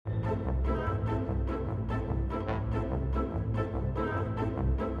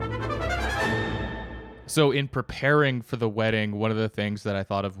So in preparing for the wedding, one of the things that I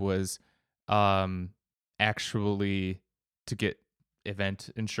thought of was actually to get event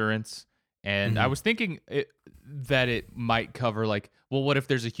insurance. And I Mhm. was thinking that it might cover like, well, what if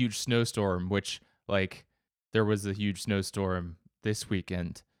there's a huge snowstorm, which like there was a huge snowstorm this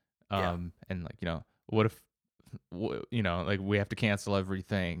weekend. Yeah. And like, what if like we have to cancel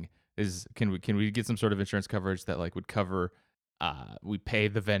everything? Can we get some sort of insurance coverage that like would cover we pay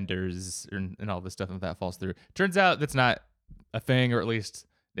the vendors and all this stuff if that falls through. Turns out that's not a thing, or at least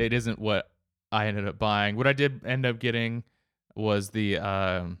it isn't what I ended up buying. What I did end up getting was the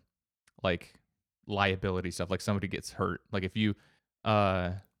like liability stuff. Like somebody gets hurt. Like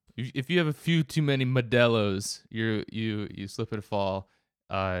uh if you have a few too many Modelo's, you slip and fall,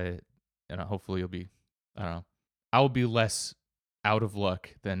 hopefully you'll be, I don't know. I will be less out of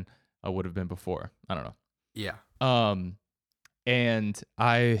luck than I would have been before. I don't know. Yeah. And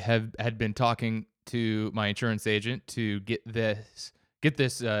I had been talking to my insurance agent to get this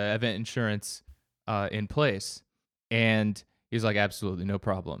event insurance in place, and he's like, absolutely no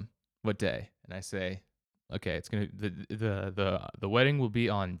problem. What day? And I say, okay, it's gonna the wedding will be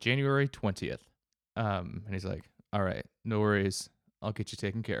on January 20th. And he's like, all right, no worries, I'll get you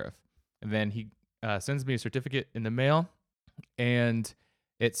taken care of. And then he sends me a certificate in the mail, and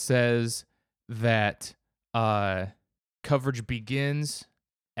it says that coverage begins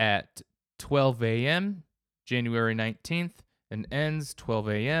at 12 a.m. January 19th and ends 12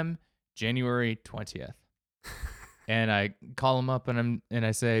 a.m. January 20th. And I call him up and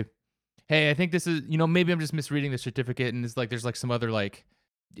I say, hey, I think this is, maybe I'm just misreading the certificate, and it's like there's like some other like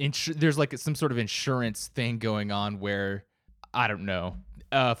there's like some sort of insurance thing going on where I don't know.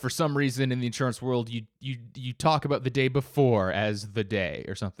 For some reason in the insurance world, you talk about the day before as the day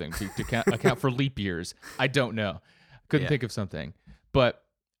or something to account for leap years. I don't know. Couldn't think of something. But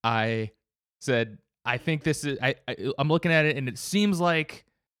I said, I think this is, I'm looking at it and it seems like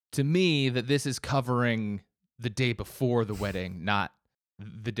to me that this is covering the day before the wedding, not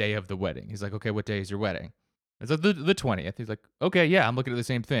the day of the wedding. He's like, okay, what day is your wedding? It's like the 20th. He's like, okay, yeah, I'm looking at the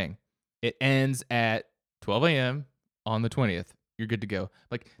same thing. It ends at 12 a.m. on the 20th. You're good to go.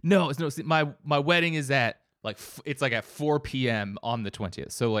 Like, no, my wedding is at like, it's like at 4 p.m. on the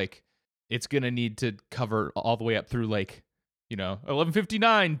 20th. So like, it's going to need to cover all the way up through like,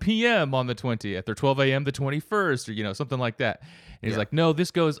 11:59 p.m. on the 20th or 12 a.m. the 21st or, something like that. And he's like, no,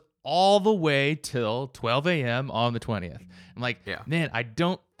 this goes all the way till 12 a.m. on the 20th. I'm like, man, I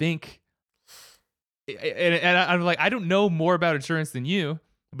don't think, and I'm like, I don't know more about insurance than you,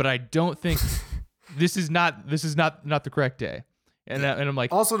 but I don't think this is not the correct day. And I'm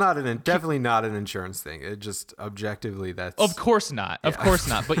like, also definitely not an insurance thing. It just objectively that's of course not. Of course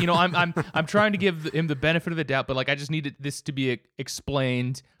not. But I'm trying to give him the benefit of the doubt, but like I just needed this to be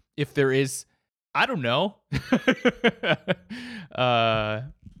explained if there is, I don't know.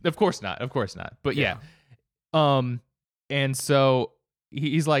 Of course not. But yeah. And so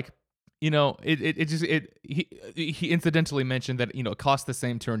he's like, he incidentally mentioned that it costs the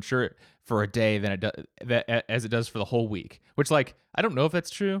same to insure it for a day as it does for the whole week, which like I don't know if that's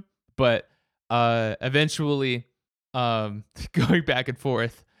true, but eventually going back and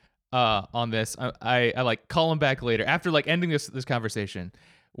forth on this, I like call him back later after like ending this conversation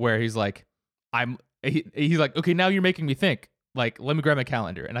where he's like, he's like, okay, now you're making me think, like let me grab my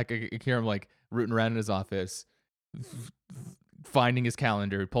calendar, and I could hear him like rooting around in his office, finding his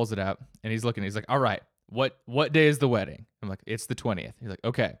calendar. He pulls it out and he's looking. He's like, all right, what day is the wedding? I'm like, it's the 20th. He's like,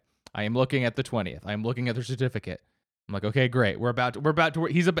 okay, I am looking at the 20th. I am looking at the certificate. I'm like, okay, great. We're about to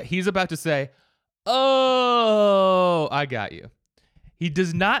he's about to say, oh, I got you. He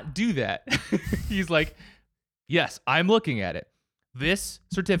does not do that. He's like, yes, I'm looking at it. This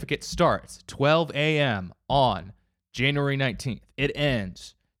certificate starts 12 a.m. on January 19th. It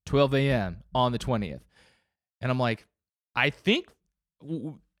ends 12 a.m. on the 20th. And I'm like, I think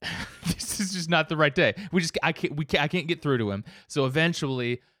this is just not the right day. I can't get through to him. So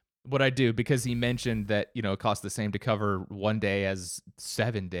eventually, what I do, because he mentioned that it costs the same to cover one day as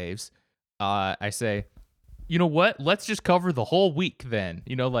 7 days, I say, you know what? Let's just cover the whole week then.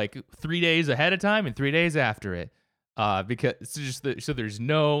 Like 3 days ahead of time and 3 days after it, because it's just so there's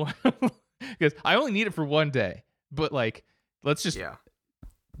no because I only need it for one day, but like let's just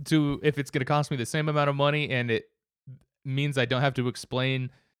do if it's gonna cost me the same amount of money and it means I don't have to explain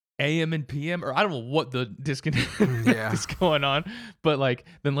AM and PM, or I don't know what the disconnect is going on, but like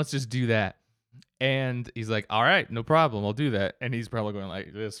then let's just do that. And he's like, all right, no problem, I'll do that. And he's probably going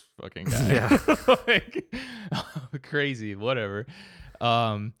like, this fucking guy. Like, crazy, whatever.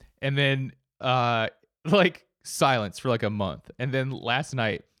 And then like silence for like a month. And then last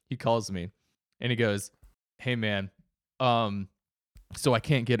night he calls me and he goes, hey man, so I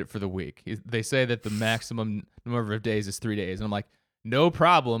can't get it for the week. They say that the maximum number of days is 3 days, and I'm like, no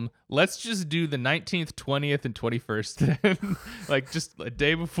problem. Let's just do the 19th, 20th, and 21st. Like just a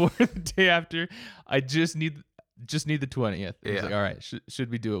day before, the day after. I just need the 20th. Yeah. He's like, all right, should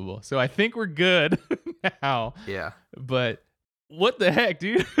be doable. So I think we're good now. Yeah. But what the heck,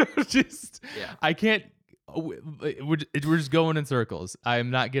 dude? Just Yeah. I can't. We're just going in circles. I'm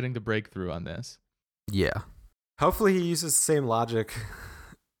not getting the breakthrough on this. Yeah. Hopefully he uses the same logic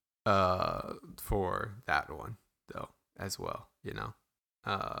for that one though as well, you know.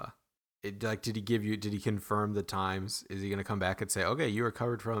 Did he confirm the times? Is he going to come back and say, "Okay, you were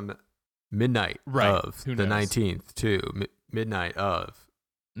covered from midnight of the 19th to midnight of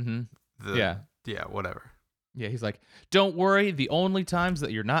yeah, whatever." Yeah, he's like, don't worry. The only times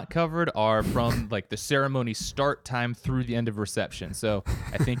that you're not covered are from like the ceremony start time through the end of reception. So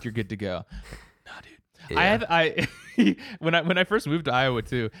I think you're good to go. Nah, dude. Yeah. When I first moved to Iowa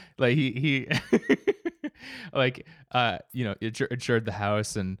too, like he like insured the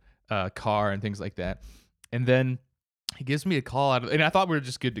house and car and things like that, and then he gives me a call and I thought we were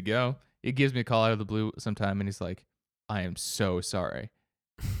just good to go. He gives me a call out of the blue sometime, and he's like, I am so sorry.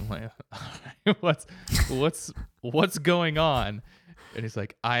 I'm like, what's going on? And he's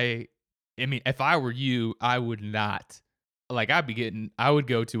like, I mean, if I were you, I would not. Like, I would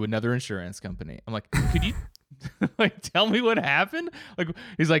go to another insurance company. I'm like, could you like tell me what happened? Like,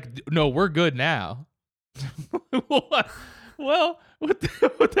 he's like, no, we're good now. What? Well,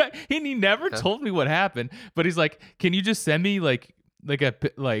 and he never told me what happened. But he's like, can you just send me some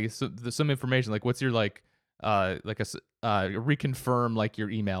information? Like, what's your reconfirm like your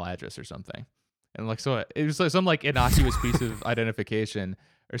email address or something. And like, so it was like some like innocuous piece of identification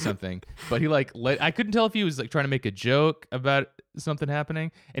or something. But he I couldn't tell if he was like trying to make a joke about something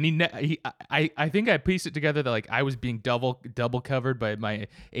happening. And I think I pieced it together that like I was being double covered by my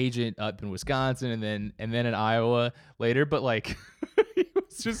agent up in Wisconsin and then in Iowa later. But like he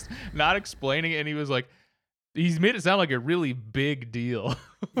was just not explaining it, and he was like, he's made it sound like a really big deal.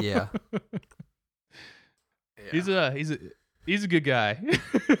 Yeah. He's a good guy.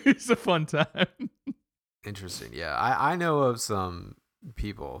 He's a fun time. Interesting. Yeah. I know of some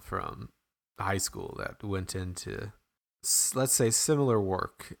people from high school that went into, let's say, similar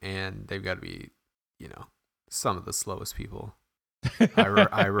work, and they've got to be, some of the slowest people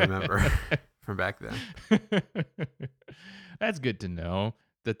I remember from back then. That's good to know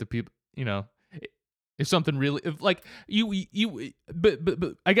that the people, if something really, if like but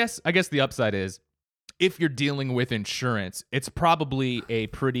I guess the upside is, if you're dealing with insurance, it's probably a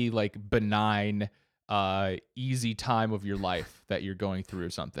pretty like benign, easy time of your life that you're going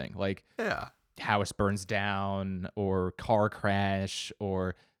through something like house burns down or car crash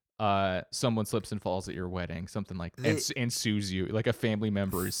or someone slips and falls at your wedding, something like that, and sues you, like a family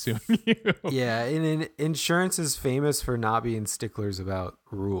member is suing you. Yeah, and insurance is famous for not being sticklers about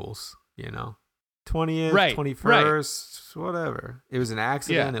rules, 20th, right, 21st, whatever. It was an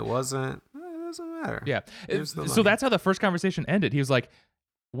accident, Yeah. It wasn't. Doesn't matter. Yeah. Here's the So money. that's how the first conversation ended. He was like,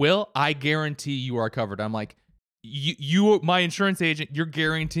 Will, I guarantee you are covered. I'm like, you, my insurance agent, you're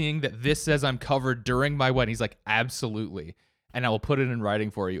guaranteeing that this says I'm covered during my wedding. He's like, absolutely. And I will put it in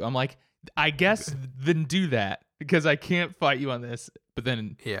writing for you. I'm like, I guess then do that, because I can't fight you on this. But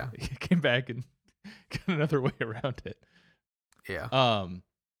then he came back and got another way around it. Yeah.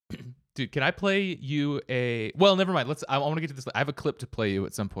 Dude, can I play you well, never mind. I want to get to this. I have a clip to play you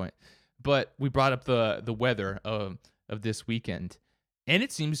at some point. But we brought up the weather of this weekend, and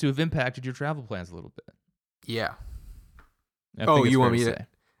it seems to have impacted your travel plans a little bit. Yeah. You want me to?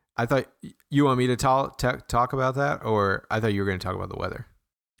 I thought you want me to talk about that, or I thought you were going to talk about the weather.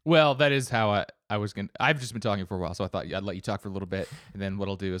 Well, that is how I was going to. I've just been talking for a while, so I thought I'd let you talk for a little bit, and then what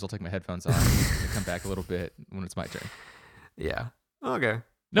I'll do is I'll take my headphones off and come back a little bit when it's my turn. Yeah. Okay.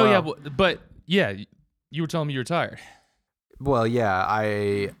 No, but you were telling me you were tired. Well, yeah,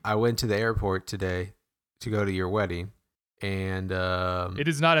 I went to the airport today to go to your wedding, and it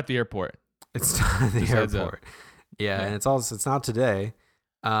is not at the airport. It's not at the airport. Yeah, and it's not today.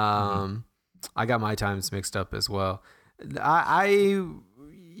 I got my times mixed up as well. I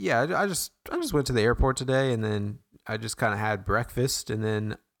just went to the airport today, and then I just kind of had breakfast, and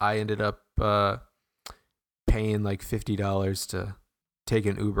then I ended up paying like $50 to take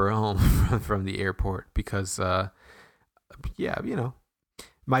an Uber home from the airport because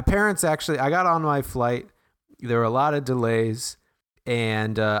my parents actually, I got on my flight. There were a lot of delays,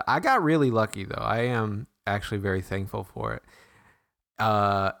 and I got really lucky, though. I am actually very thankful for it.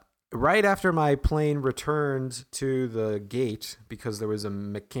 Right after my plane returned to the gate because there was a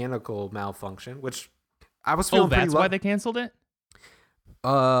mechanical malfunction, which I was feeling pretty that's why they canceled it?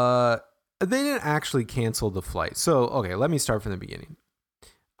 They didn't actually cancel the flight. So, okay, let me start from the beginning.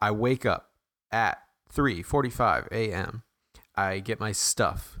 I wake up at 3:45 a.m. I get my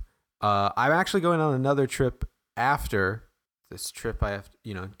stuff. I'm actually going on another trip after this trip I have,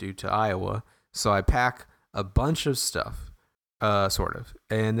 due to Iowa. So I pack a bunch of stuff, sort of.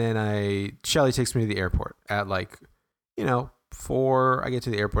 And then Shelly takes me to the airport at like, I get to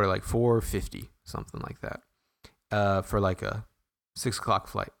the airport at like 4:50, something like that, for like a 6 o'clock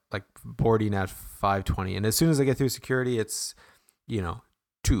flight, like boarding at 5:20. And as soon as I get through security, it's,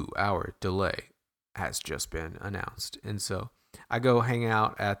 2-hour delay has just been announced. And so I go hang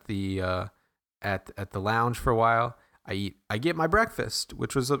out at the at the lounge for a while. I get my breakfast,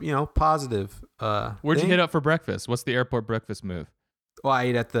 which was positive. Where'd you hit up for breakfast? What's the airport breakfast move? Well, I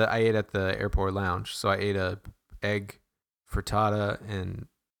ate at the airport lounge. So I ate a egg frittata and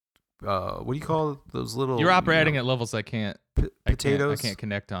what do you call those little? You're operating at levels I can't. Potatoes. I can't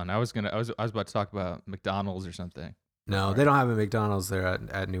connect on. I was about to talk about McDonald's or something. No, they don't have a McDonald's there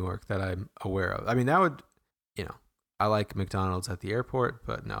at Newark that I'm aware of. I mean, that would, I like McDonald's at the airport,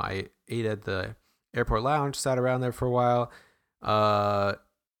 but no, I ate at the airport lounge, sat around there for a while. I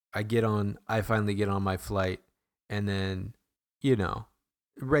finally get on my flight, and then,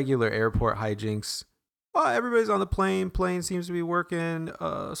 regular airport hijinks. Oh, everybody's on the plane. Plane seems to be working.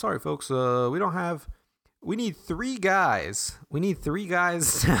 Sorry, folks. We need 3 guys. We need 3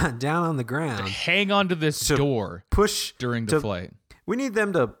 guys down on the ground. Hang on to this door. Push during the flight. We need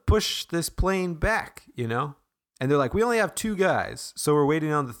them to push this plane back, And they're like, we only have 2 guys, so we're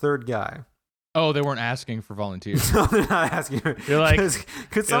waiting on the 3rd guy. Oh, they weren't asking for volunteers. No, they're not asking. They're like,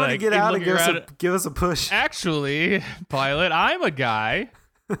 could somebody get out and give us a push? Actually, pilot, I'm a guy.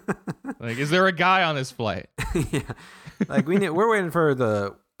 Like, is there a guy on this flight? Yeah. Like we're waiting for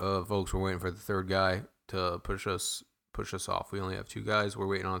the folks. We're waiting for the 3rd guy to push us off. We only have 2 guys. We're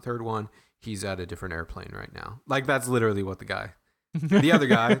waiting on a 3rd one. He's at a different airplane right now. Like, that's literally what the other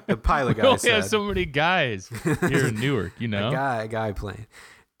guy, the pilot guy, said. We have so many guys here in Newark, a guy plane.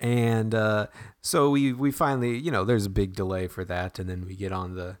 And so we finally, there's a big delay for that, and then we get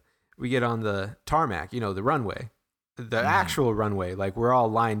on the tarmac, the runway. The actual runway, like we're all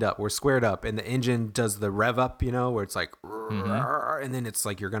lined up, we're squared up, and the engine does the rev up, where it's like, and then it's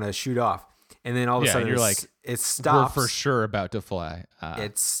like you're gonna shoot off, and then all of a sudden you're like, it stops. We're for sure about to fly.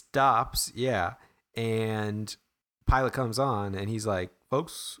 It stops, yeah, and pilot comes on, and he's like,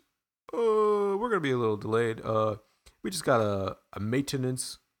 "Folks, we're gonna be a little delayed. We just got a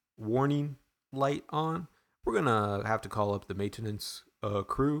maintenance warning light on. We're gonna have to call up the maintenance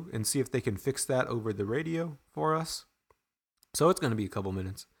crew and see if they can fix that over the radio for us. So it's going to be a couple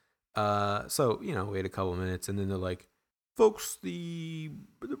minutes. So, wait a couple minutes, and then they're like, folks, the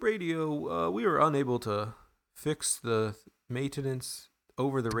radio, we were unable to fix the maintenance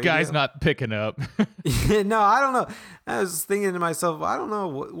over the radio. Guy's not picking up. No, I don't know. I was thinking to myself, I don't know,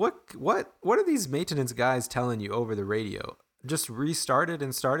 what are these maintenance guys telling you over the radio? Just restart it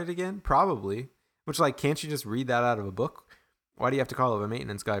and start it again? Probably. Which, like, can't you just read that out of a book? Why do you have to call up a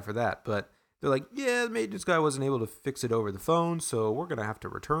maintenance guy for that? But they're like, yeah, the maintenance guy wasn't able to fix it over the phone, so we're going to have to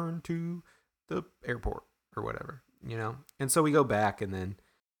return to the airport or whatever, And so we go back, and then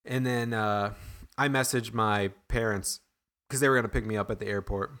I messaged my parents because they were going to pick me up at the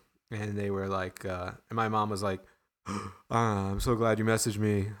airport, and they were like, and my mom was like, I'm so glad you messaged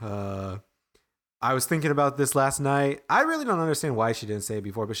me. I was thinking about this last night. I really don't understand why she didn't say it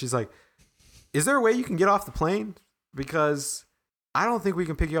before, but she's like, is there a way you can get off the plane? Because I don't think we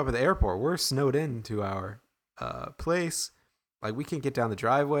can pick you up at the airport. We're snowed in to our place. Like, we can't get down the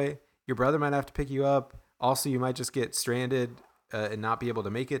driveway. Your brother might have to pick you up. Also, you might just get stranded and not be able to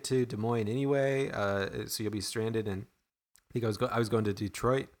make it to Des Moines anyway. So you'll be stranded. And I think I was going to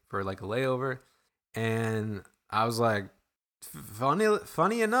Detroit for like a layover. And I was like,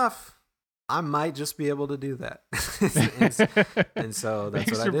 funny enough, I might just be able to do that. and so that's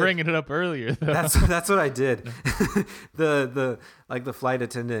Thanks what I did. for bringing it up earlier, though. That's what I did. the flight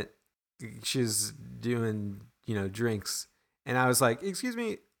attendant, she's doing, drinks. And I was like, excuse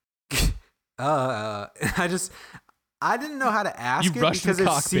me. I didn't know how to ask it because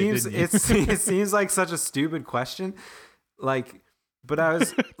it seems like such a stupid question. Like, but I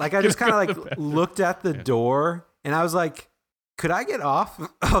was like, I just kind of like looked at the door and I was like, could I get off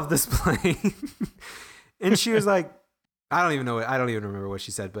of this plane? And she was like, I don't even remember what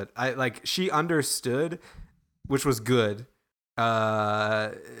she said, but she understood, which was good.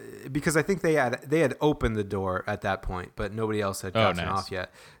 Because I think they had opened the door at that point, but nobody else had gotten off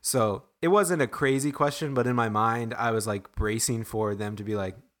yet. So it wasn't a crazy question, but in my mind, I was like bracing for them to be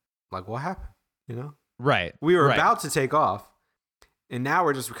like what happened? Right. We were right. about to take off. And now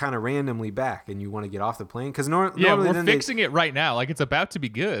we're just kind of randomly back, and you want to get off the plane because normally we're fixing it right now. Like it's about to be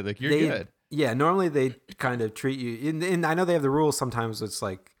good. Like you're good. Yeah, normally they kind of treat you. And I know they have the rules. Sometimes it's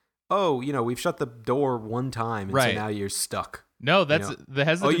like, oh, we've shut the door one time, and so now you're stuck. No, that's the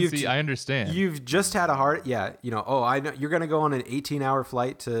hesitancy. I understand. You've just had a heart. Yeah, oh, I know you're gonna go on an 18-hour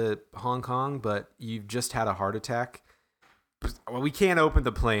flight to Hong Kong, but you've just had a heart attack. Well, we can't open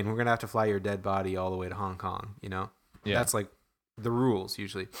the plane. We're gonna have to fly your dead body all the way to Hong Kong. That's like the rules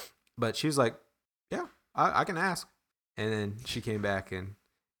usually. But she was like, yeah, I can ask. And then she came back and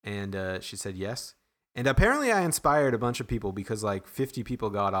she said yes. And apparently I inspired a bunch of people because like 50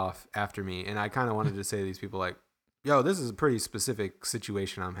 people got off after me. And I kind of wanted to say to these people like, yo, this is a pretty specific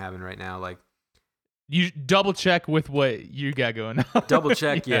situation I'm having right now. Like, you double check with what you got going on. Double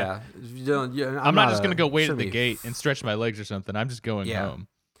check. yeah. I'm not just going to go wait at the gate and stretch my legs or something. I'm just going home.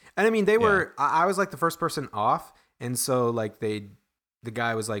 And I mean, I was like the first person off. And so like the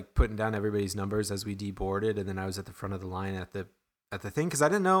guy was like putting down everybody's numbers as we deboarded, and then I was at the front of the line at the thing because I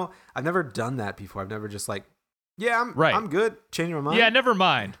didn't know. I've never done that before. I've never just like, I'm good. Changing my mind. Yeah, never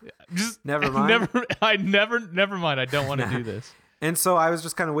mind. Just never mind. Never mind. I don't want to do this. And so I was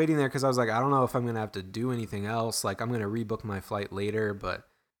just kind of waiting there because I was like, I don't know if I'm gonna have to do anything else. Like I'm gonna rebook my flight later, but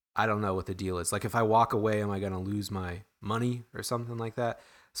I don't know what the deal is. Like if I walk away, am I gonna lose my money or something like that?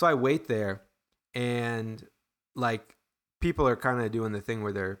 So I wait there, and like people are kind of doing the thing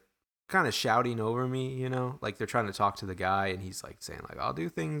where they're kind of shouting over me, like they're trying to talk to the guy, and he's like saying like, I'll do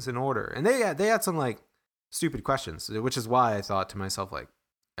things in order. And they had some like stupid questions, which is why I thought to myself like,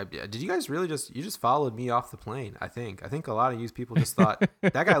 did you guys really you just followed me off the plane? I think a lot of you people just thought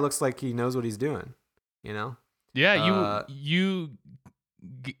that guy looks like he knows what he's doing, Yeah, you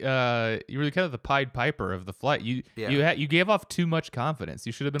were kind of the Pied Piper of the flight. You gave off too much confidence.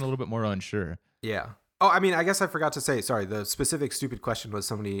 You should have been a little bit more unsure. Yeah. Oh, I mean, I guess I forgot to say, sorry, the specific stupid question was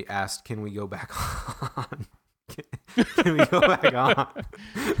somebody asked, can we go back on? Can we go back on?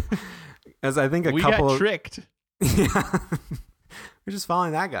 As I think we got tricked. Yeah. We're just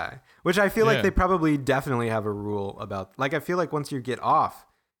following that guy, which I feel like they probably definitely have a rule about. Like, I feel like once you get off,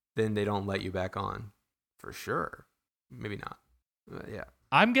 then they don't let you back on for sure. Maybe not. But yeah.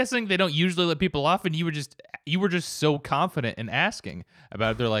 I'm guessing they don't usually let people off, and you were just so confident in asking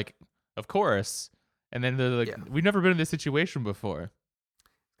about it. They're like, of course. And then they're like, we've never been in this situation before.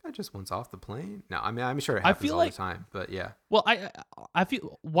 I just wants off the plane. No, I mean, I'm sure it happens all the time, but yeah. Well, I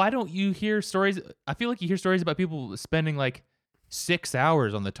feel, why don't you hear stories? I feel like you hear stories about people spending like 6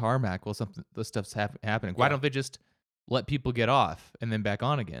 hours on the tarmac while the stuff's happening. Why don't they just let people get off and then back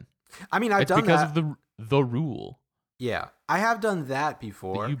on again? I mean, I've done that. It's because of the rule. Yeah, I have done that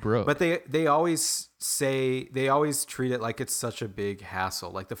before. That you broke. But they always treat it like it's such a big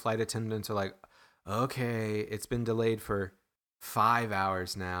hassle. Like the flight attendants are like, okay, it's been delayed for 5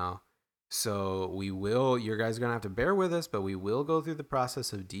 hours now. So you guys are going to have to bear with us, but we will go through the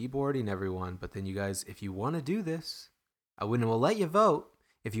process of deboarding everyone. But then you guys, if you want to do this, we'll let you vote.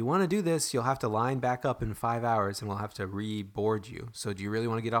 If you want to do this, you'll have to line back up in 5 hours and we'll have to reboard you. So do you really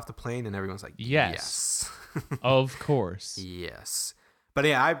want to get off the plane? And everyone's like, yes. Of course. Yes. But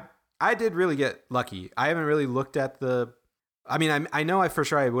yeah, I did really get lucky. I haven't really looked at I know for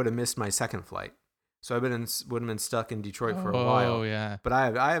sure I would have missed my second flight. So would have been stuck in Detroit for a while. Oh, yeah. But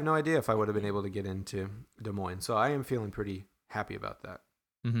I have no idea if I would have been able to get into Des Moines. So I am feeling pretty happy about that.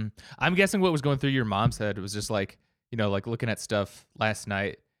 Mm-hmm. I'm guessing what was going through your mom's head was just like, like looking at stuff last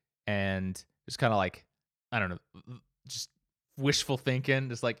night and just kind of like, I don't know, just wishful thinking.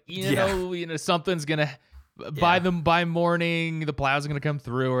 Just like, something's going to, by morning, the plow's going to come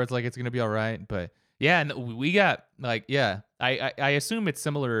through, or it's like, it's going to be all right. But yeah, and we got like, I assume it's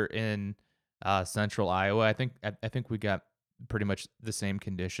similar in central Iowa. I think we got pretty much the same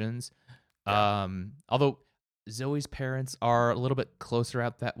conditions. Yeah. Although Zoe's parents are a little bit closer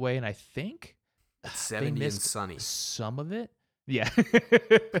out that way, and I think it's 70 and sunny. Some of it. Yeah.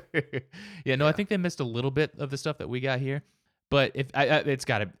 I think they missed a little bit of the stuff that we got here. But if it's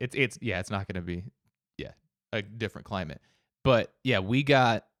not going to be a different climate. But yeah, we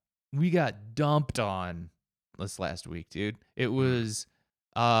got dumped on this last week, dude. It was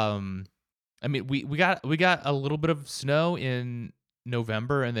I mean, we got a little bit of snow in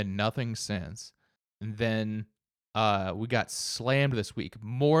November and then nothing since. And then we got slammed this week.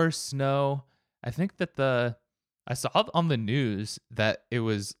 More snow. I think that I saw on the news that it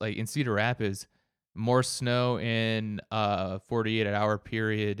was like in Cedar Rapids, more snow in a 48-hour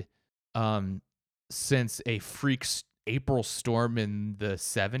period since a freak April storm in the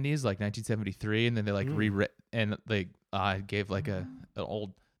 70s, like 1973, and then they like gave like an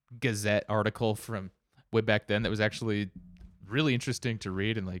old Gazette article from way back then that was actually really interesting to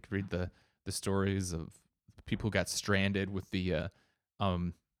read, and like read the stories of people who got stranded with the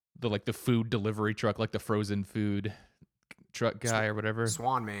food delivery truck, like the frozen food truck guy or whatever.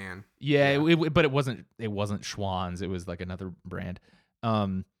 Swan Man. Yeah. But it wasn't Schwann's. It was like another brand.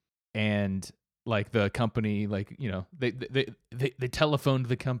 And like the company, like, you know, they telephoned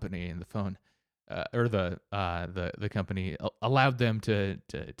the company, and the phone, or the company allowed them to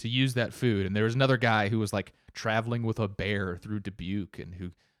use that food. And there was another guy who was like traveling with a bear through Dubuque, and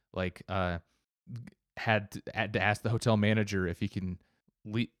who like had to ask the hotel manager if he can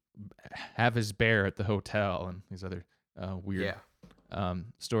have his bear at the hotel, and these other weird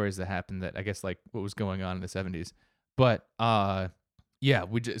stories that happened, that I guess like what was going on in the 70s. But yeah,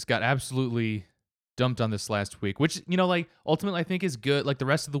 we just got absolutely dumped on this last week, which, you know, like ultimately I think is good. Like the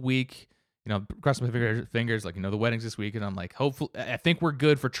rest of the week, you know, cross my fingers, like, you know, the wedding's this week, and I'm like, hopefully, I think we're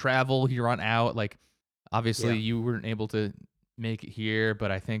good for travel here on out. Like, obviously you weren't able to make it here,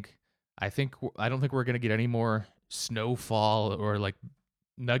 but I don't think we're going to get any more snowfall or like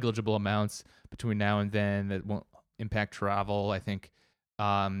negligible amounts between now and then that won't impact travel. I think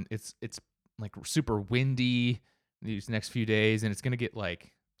it's like super windy these next few days, and it's going to get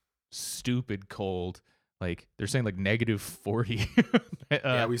like stupid cold. Like they're saying like -40.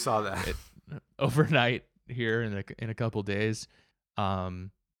 Yeah, we saw that overnight here in a couple days.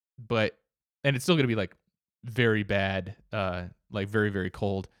 But it's still going to be like very bad, like very, very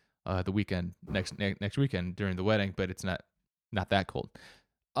cold the weekend next weekend during the wedding, but it's not that cold.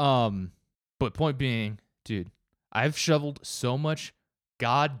 But point being, dude, I've shoveled so much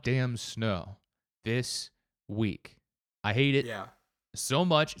goddamn snow this week. I hate it so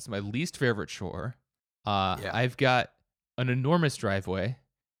much. It's my least favorite chore. I've got an enormous driveway,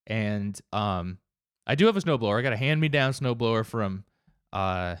 and I do have a snowblower. I got a hand-me-down snowblower from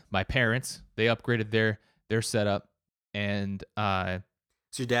my parents. They upgraded their setup, and so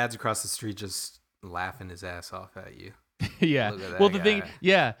your dad's across the street just laughing his ass off at you. Yeah. Well, the thing,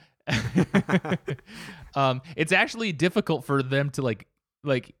 yeah. It's actually difficult for them to like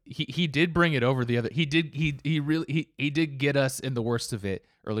he did bring it over the other. He did get us in the worst of it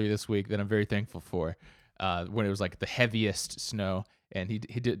earlier this week, that I'm very thankful for. When it was like the heaviest snow, and he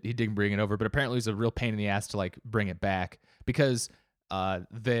did bring it over, but apparently it was a real pain in the ass to like bring it back, because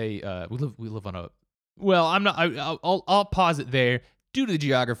we live on a, well, I'll pause it there. Due to the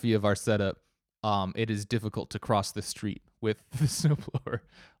geography of our setup, it is difficult to cross the street with the snowblower.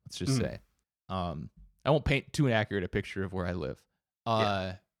 Let's just say. I won't paint too inaccurate a picture of where I live.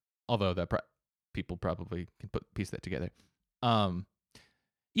 Although that people probably can piece that together.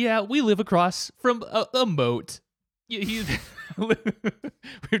 Yeah, we live across from a moat.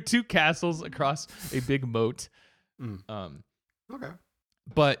 We're two castles across a big moat. Okay.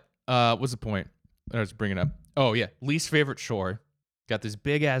 But what's the point that I was bringing up? Oh yeah, least favorite chore. Got this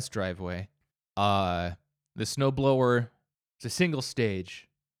big ass driveway. The snowblower, it's a single stage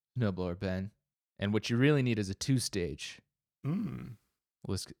snowblower, Ben, and what you really need is a 2-stage.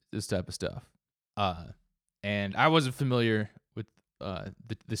 This type of stuff. And I wasn't familiar with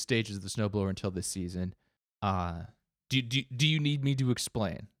the stages of the snowblower until this season. Do you need me to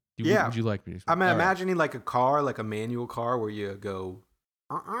explain? Would you like me to explain? I'm imagining like a car, like a manual car, where you go,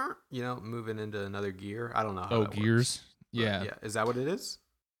 moving into another gear. I don't know how that gears works. Yeah. Yeah. Is that what it is?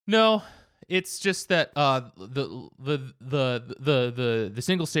 No, it's just that the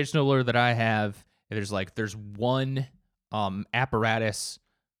single stage snowblower that I have, there's one apparatus,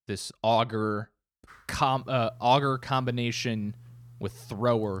 this auger combination with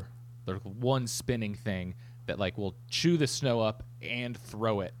thrower. There's one spinning thing that like will chew the snow up and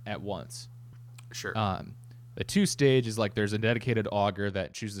throw it at once. Sure. The 2-stage is like there's a dedicated auger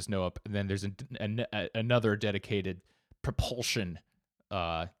that chews the snow up, and then there's another dedicated propulsion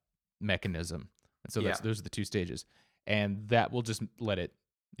mechanism. And so those are the 2 stages, and that will just let it.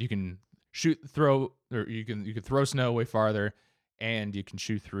 You can throw snow way farther, and you can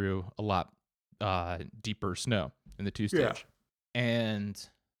shoot through a lot deeper snow in the 2-stage. Yeah. And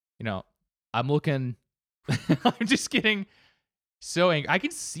I'm looking. I'm just getting so angry. I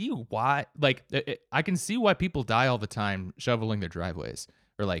can see why. Like, I can see why people die all the time shoveling their driveways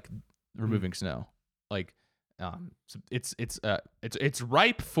or like removing snow. Like, it's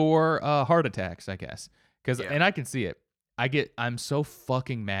ripe for heart attacks, I guess. And I can see it. I'm so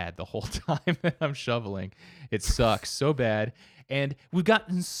fucking mad the whole time that I'm shoveling. It sucks so bad. And we've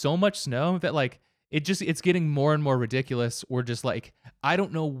gotten so much snow that like it's getting more and more ridiculous. We're just like, I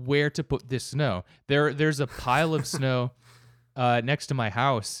don't know where to put this snow. There's a pile of snow next to my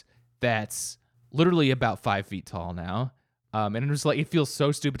house that's literally about 5 feet tall now. And it was like, it feels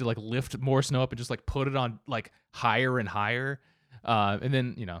so stupid to like lift more snow up and just like put it on like higher and higher. And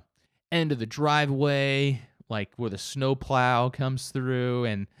then, end of the driveway, like where the snow plow comes through,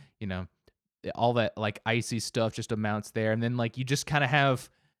 and, all that like icy stuff just amounts there. And then like you just kind of have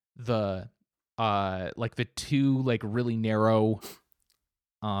the like the two like really narrow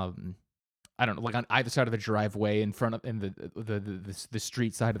I don't know, like on either side of the driveway in front of the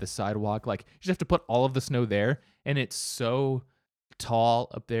street side of the sidewalk. Like you just have to put all of the snow there, and it's so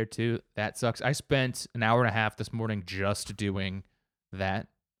tall up there too. That sucks. I spent an hour and a half this morning just doing that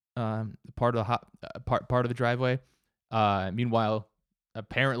part of the part of the driveway. Meanwhile,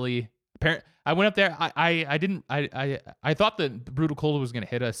 apparently I went up there. I thought the brutal cold was gonna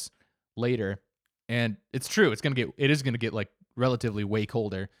hit us later, and it's true. It is gonna get like relatively way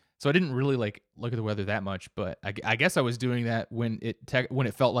colder. So I didn't really like look at the weather that much, but I guess I was doing that when it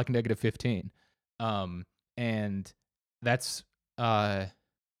felt like -15. And that's I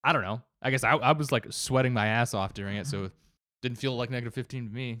don't know. I guess I was like sweating my ass off during it, so it didn't feel like -15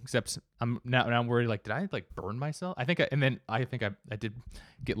 to me. Except I'm worried, like, did I like burn myself? I think I did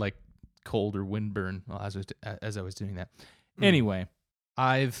get like cold or windburn as I was doing that. Anyway,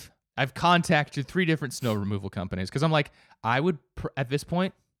 I've contacted 3 different snow removal companies because I'm like, at this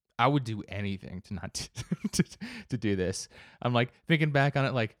point I would do anything to not to do this. I'm like thinking back on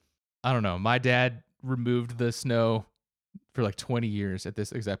it, like, I don't know. My dad removed the snow for like 20 years at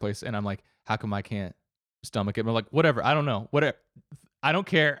this exact place, and I'm like, how come I can't stomach it? I'm like, whatever. I don't know. Whatever. I don't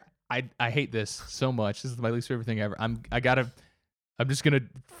care. I hate this so much. This is my least favorite thing ever. I'm just gonna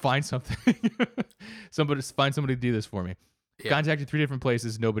find something. Find somebody to do this for me. Yeah. Contacted 3 different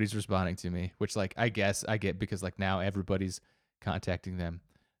places. Nobody's responding to me, which like I guess I get because like now everybody's contacting them.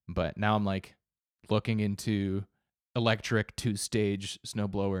 But now I'm like looking into electric 2-stage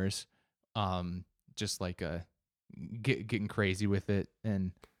snowblowers, just like getting crazy with it.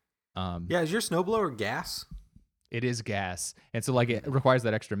 And is your snowblower gas? It is gas, and so like it requires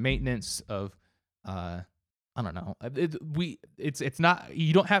that extra maintenance of I don't know. It's not,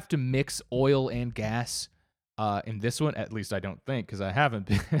 you don't have to mix oil and gas in this one, at least I don't think, because I haven't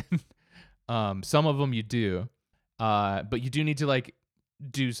been. Some of them you do, but you do need to like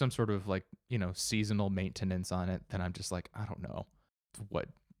do some sort of like seasonal maintenance on it. Then I'm just like, I don't know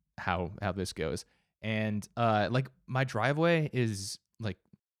how this goes. And like my driveway is like,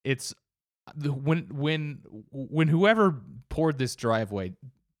 it's when whoever poured this driveway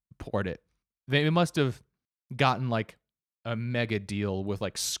poured it, they must have gotten like a mega deal with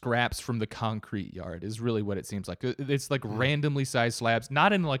like scraps from the concrete yard is really what it seems like. It's like randomly sized slabs,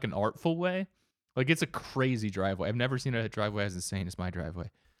 not in like an artful way. Like it's a crazy driveway. I've never seen a driveway as insane as my driveway.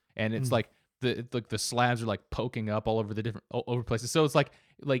 And it's like the slabs are like poking up all over the different over places. So it's like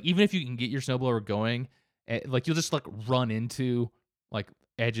even if you can get your snowblower going, like you'll just like run into like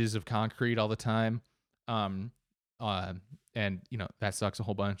edges of concrete all the time. And that sucks a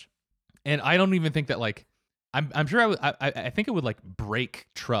whole bunch. And I don't even think that like I'm sure I think it would like break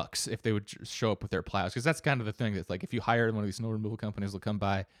trucks if they would show up with their plows, because that's kind of the thing. That's like if you hire one of these snow removal companies, they'll come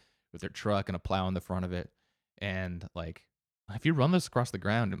by with their truck and a plow in the front of it, and like if you run this across the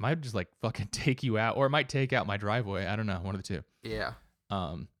ground, it might just like fucking take you out, or it might take out my driveway. I don't know, one of the two. Yeah.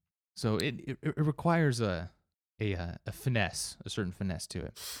 So it requires a finesse, a certain finesse to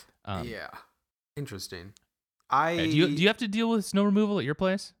it. Yeah. Interesting. Do you have to deal with snow removal at your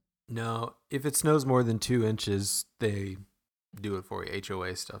place? No, if it snows more than 2 inches, they do it for you.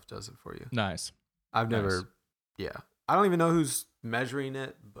 HOA stuff does it for you. Nice. I've never, I don't even know who's measuring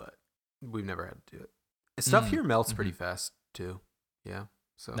it, but we've never had to do it. Stuff here melts pretty fast too. Yeah.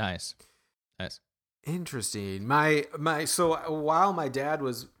 So nice. Interesting. So while my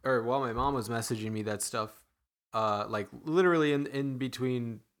mom was messaging me that stuff, like literally in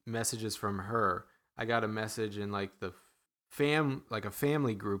between messages from her, I got a message in like a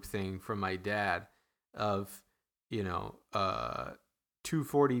family group thing from my dad of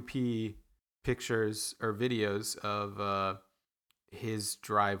 240p pictures or videos of his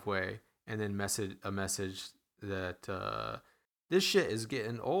driveway, and then a message that this shit is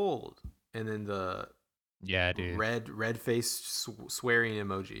getting old, and then the dude, red face swearing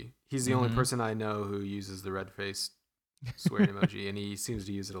emoji. He's the only person I know who uses the red face swearing emoji, and he seems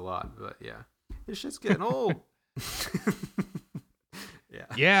to use it a lot. But yeah, this shit's getting old.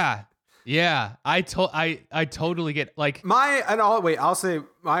 Yeah. I totally get like I'll say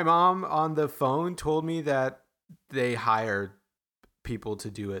my mom on the phone told me that they hired people to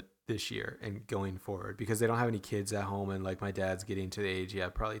do it this year and going forward because they don't have any kids at home, and like my dad's getting to the age,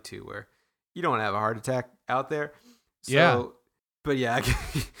 probably 2, where you don't want to have a heart attack out there. So, but yeah,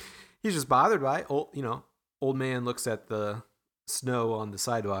 he's just bothered by old man looks at the snow on the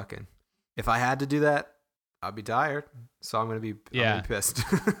sidewalk, and if I had to do that, I'd be tired. So I'm gonna be pissed.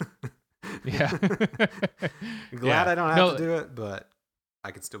 Yeah. Glad I don't have to do it, but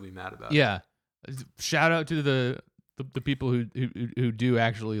I could still be mad about it. Yeah. Shout out to the people who do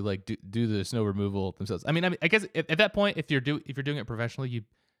actually like do the snow removal themselves. I mean, I guess at that point, if you're doing it professionally, you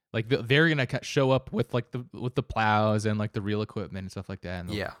like they're gonna show up with like the plows and like the real equipment and stuff like that. And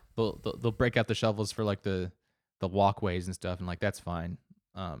they'll break out the shovels for like the walkways and stuff, and like that's fine.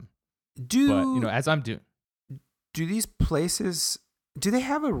 But as I'm doing, do these places, do they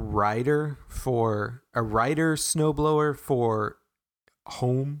have a rider snowblower for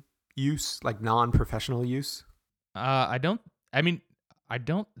home use, like non-professional use? I don't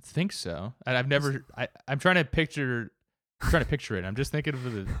think so. I've never. I'm trying to picture it. I'm just thinking of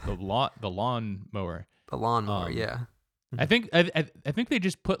the lawn mower. The lawnmower, yeah. I think they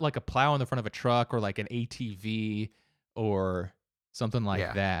just put like a plow in the front of a truck or like an ATV or something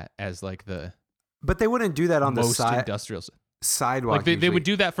like that as like the. But they wouldn't do that on the industrial sidewalk. Like they would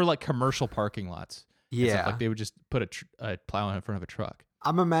do that for like commercial parking lots. Yeah, like they would just put a plow in front of a truck.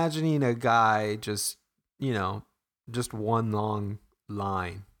 I'm imagining a guy just one long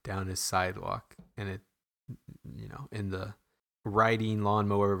line down his sidewalk, and it, in the riding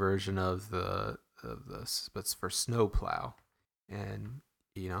lawnmower version of the but for snowplow, and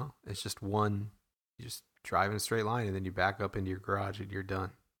it's just one. You just drive in a straight line, and then you back up into your garage, and you're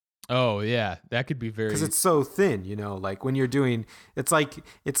done. Oh yeah, that could be very, because it's so thin. Like when you're doing, it's like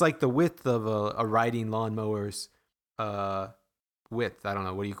the width of a riding lawnmower's width. I don't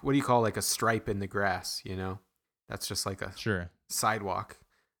know, what do you call like a stripe in the grass? That's just like a sidewalk.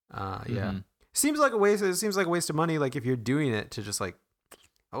 Yeah. Seems like a waste. It seems like a waste of money. Like if you're doing it to just like,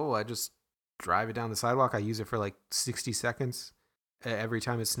 I just drive it down the sidewalk. I use it for like 60 seconds every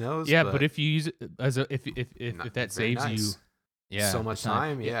time it snows. Yeah, but if you use it as if that saves you, so much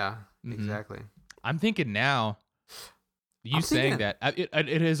time. Yeah, exactly. I'm thinking now. That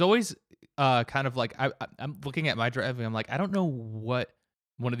it has always kind of like I'm looking at my driveway. I'm like, I don't know what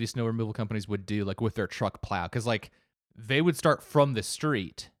one of these snow removal companies would do like with their truck plow, because like they would start from the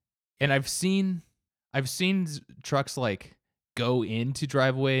street, and I've seen trucks like go into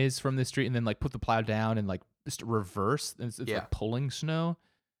driveways from the street and then like put the plow down and like just reverse, and it's like pulling snow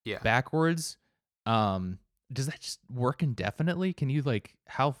backwards. Does that just work indefinitely? Can you like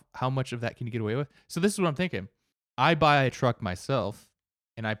how much of that can you get away with? So this is what I'm thinking. I buy a truck myself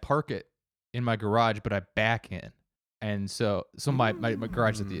and I park it in my garage, but I back in. And so my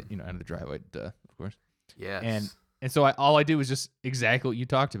garage is at the end of the driveway, of course. Yeah. And so all I do is just exactly what you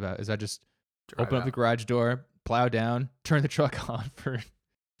talked about, is I just open up the garage door, plow down, turn the truck on for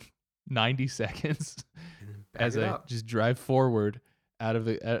 90 seconds as I just drive forward out of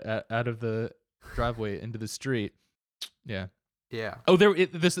the driveway into the street. Yeah. Oh,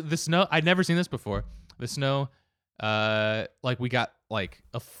 the snow. I'd never seen this before. The snow, like we got like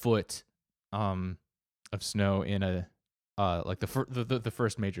a foot, of snow in a, like the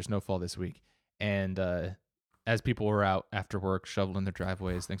first major snowfall this week, and as people were out after work shoveling their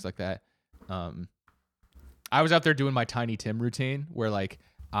driveways, things like that, I was out there doing my Tiny Tim routine, where like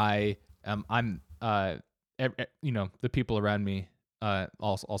I'm the people around me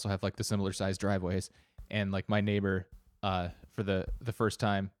also have like the similar sized driveways, and like my neighbor for the first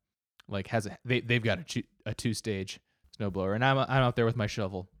time like they've got a 2-stage snowblower, and I'm out there with my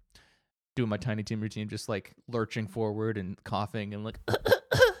shovel doing my Tiny Tim routine, just like lurching forward and coughing and like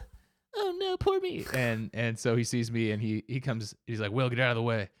oh no, poor me. And so he sees me and he comes, he's like, "Will, get out of the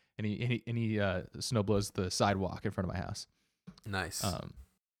way." And he snow blows the sidewalk in front of my house. Nice.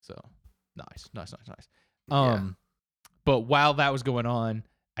 So nice. But while that was going on,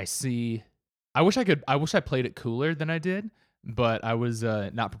 I wish I played it cooler than I did, but I was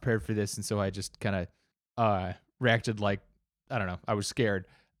not prepared for this, and so I just kind of reacted like, I don't know, I was scared.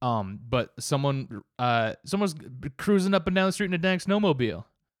 But someone was cruising up and down the street in a dang snowmobile,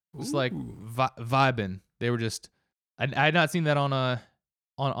 just like vibing. They were just, I had not seen that on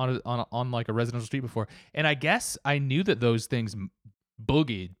like a residential street before, and I guess I knew that those things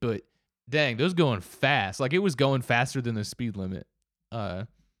boogied, but dang, those going fast. Like it was going faster than the speed limit on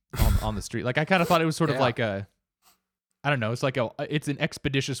the street. Like I kind of thought it was sort of like a, I don't know, it's an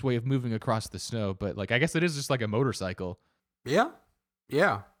expeditious way of moving across the snow, but like I guess it is just like a motorcycle. Yeah. Do you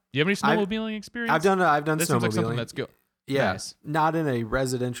have any snowmobiling experience? I've done that snowmobiling. Seems like something that's good. Yeah, nice. Not in a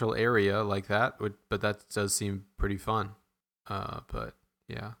residential area like that, but that does seem pretty fun. But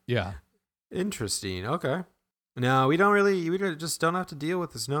yeah. Interesting. Okay. No, we just don't have to deal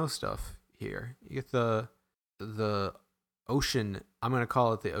with the snow stuff here. You get the ocean. I'm gonna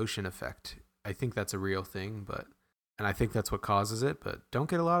call it the ocean effect I think that's a real thing, and I think that's what causes it. But don't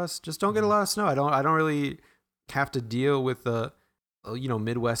get a lot of snow. I don't really have to deal with the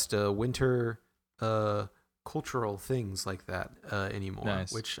Midwest winter cultural things like that anymore.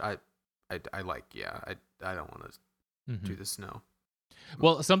 Nice. Which I like. Yeah, I don't want to do the snow.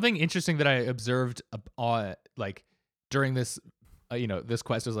 Well, something interesting that I observed like during this this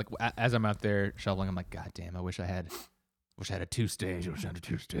quest was like as I'm out there shoveling, I'm like, God damn, I wish I had a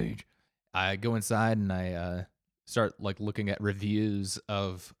 2-stage. I go inside and I start like looking at reviews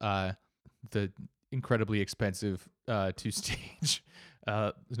of the incredibly expensive 2-stage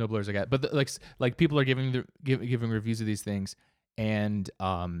snowblowers I got, but like people are giving reviews of these things, and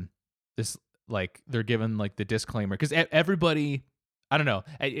this like they're given like the disclaimer because everybody, I don't know,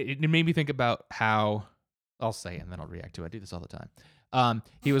 it made me think about how I'll say it and then I'll react to it. I do this all the time.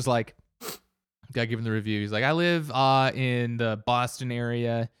 He was like, guy giving the review, he's like, I live in the Boston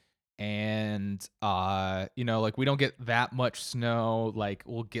area, and like we don't get that much snow. Like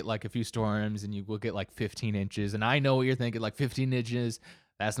we'll get like a few storms and we'll get like 15 inches. And I know what you're thinking, like 15 inches,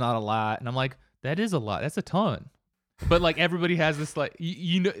 that's not a lot. And I'm like, that is a lot. That's a ton. But like everybody has this like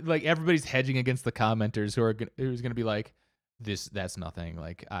like everybody's hedging against the commenters who's gonna be like, that's nothing.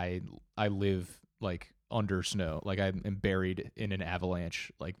 Like I live like under snow. Like I'm buried in an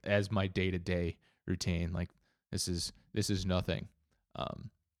avalanche, like as my day-to-day routine. Like this is nothing.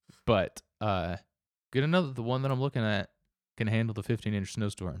 But good enough that the one that I'm looking at can handle the 15-inch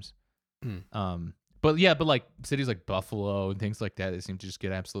snowstorms. But like cities like Buffalo and things like that, they seem to just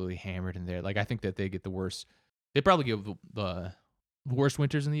get absolutely hammered in there. Like I think that they get the worst. They probably get the worst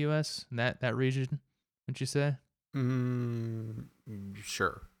winters in the U.S. in that region. Wouldn't you say?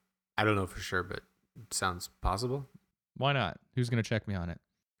 Sure. I don't know for sure, but it sounds possible. Why not? Who's gonna check me on it?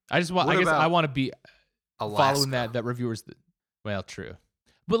 I want to be Alaska? Following that reviewers. Well, true.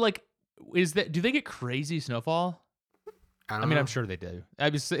 But like, do they get crazy snowfall? I mean, I'm sure they do.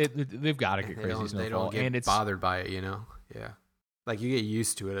 They've got to get crazy snowfall. They don't get and it's bothered by it, Yeah, like you get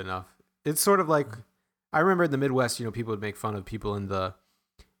used to it enough. It's sort of like I remember in the Midwest, people would make fun of people in the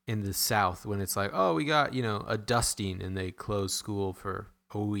South when it's like, oh, we got a dusting and they close school for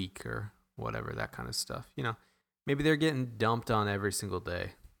a week or whatever, that kind of stuff. Maybe they're getting dumped on every single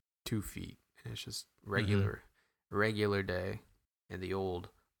day, 2 feet, and it's just regular day in the old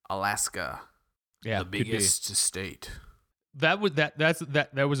Alaska, the biggest state. That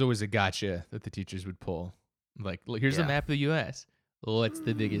was always a gotcha that the teachers would pull. Like, here's the map of the U.S. What's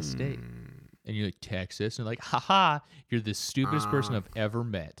the biggest state? And you're like, Texas, and they're like, haha, you're the stupidest person I've ever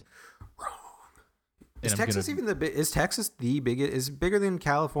met. Wrong. Is Texas is Texas the biggest? Is it bigger than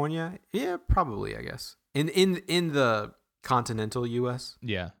California? Yeah, probably. I guess in the continental U.S.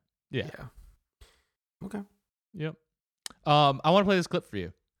 Yeah. Okay. Yep. I want to play this clip for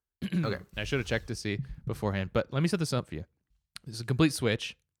you. Okay. I should have checked to see beforehand, but let me set this up for you. This is a complete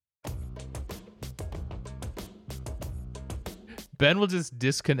switch. Ben will just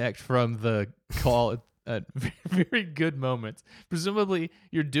disconnect from the call at very good moments. Presumably,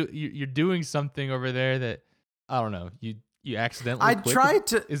 you're doing something over there that I don't know. You accidentally. I tried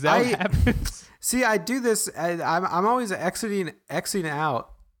to. Is that what happens? See, I do this. I'm always exiting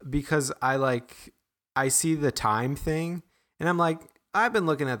out because I see the time thing, and I'm like, I've been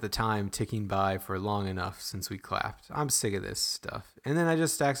looking at the time ticking by for long enough since we clapped. I'm sick of this stuff, and then I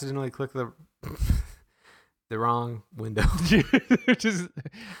just accidentally click the wrong window. Just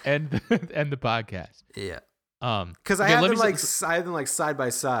end the podcast. Yeah. Because I have them like side by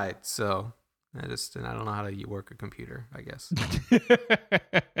side, so I don't know how to work a computer, I guess.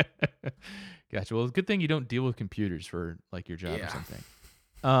 Gotcha. Well, it's a good thing you don't deal with computers for like your job or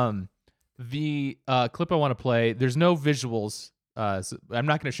something. The clip I want to play, there's no visuals. So I'm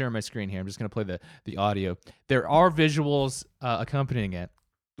not going to share my screen here. I'm just going to play the audio. There are visuals accompanying it.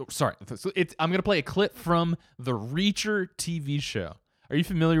 Sorry, I'm going to play a clip from the Reacher TV show. Are you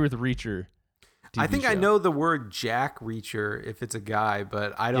familiar with Reacher TV I think show? I know the word Jack Reacher if it's a guy,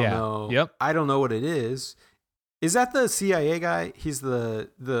 but I don't know. Yep. I don't know what it is. Is that the CIA guy? He's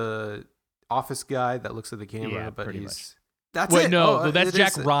the office guy that looks at the camera, but he's much. That's Wait, it. No, that's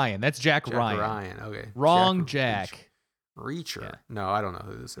Jack Ryan. That's Jack Ryan. Okay. Wrong Jack. Reacher. Yeah. No, I don't know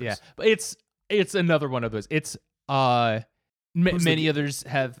who this is. Yeah, but it's another one of those. It's many others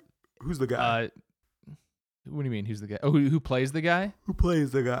have. Who's the guy? What do you mean? Who's the guy? Oh, who plays the guy? Who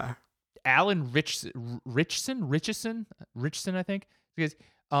plays the guy? Alan Ritchson, I think. Because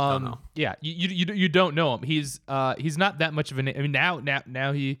don't know. Yeah, you don't know him. He's not that much of a name. I mean,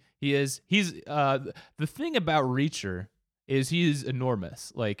 now he is. He's the thing about Reacher is he's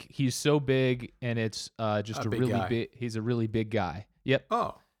enormous. Like he's so big, and it's just a really big. He's a really big guy. Yep.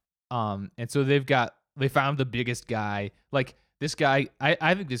 Oh. And so they found the biggest guy. Like this guy,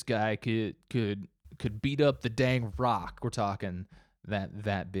 I think this guy could beat up the dang Rock. We're talking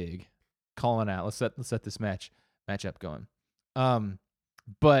that big. Calling out. Let's set this matchup going.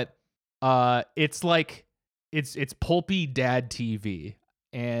 But it's like it's pulpy dad TV,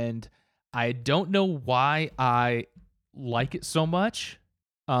 and I don't know why I like it so much.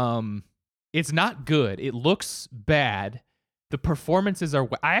 It's not good. It looks bad. The performances are.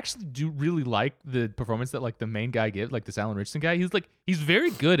 I actually do really like the performance that like the main guy gives, like this Alan Richardson guy. He's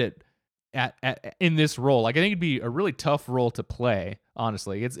very good at in this role. Like I think it'd be a really tough role to play.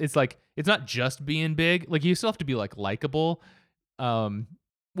 Honestly, it's like it's not just being big. Like you still have to be like likable.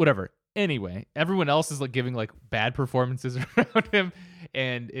 Whatever. Anyway, everyone else is like giving like bad performances around him,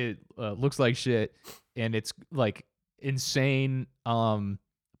 and it looks like shit. And it's like insane.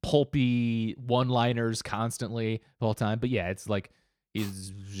 Pulpy one-liners constantly the whole time. But yeah, it's like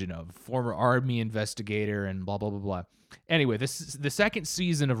he's former army investigator and blah blah blah blah. Anyway, the second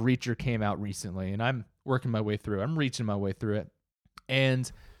season of Reacher came out recently, and I'm working my way through. I'm reaching my way through it,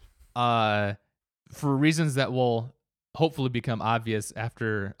 and for reasons that will hopefully become obvious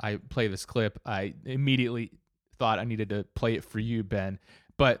after I play this clip, I immediately thought I needed to play it for you, Ben.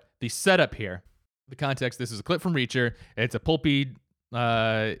 But the setup here, the context: this is a clip from Reacher. It's a pulpy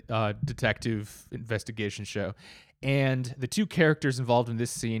detective investigation show, and the two characters involved in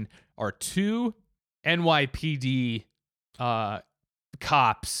this scene are two NYPD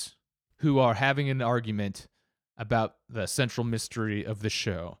cops who are having an argument about the central mystery of the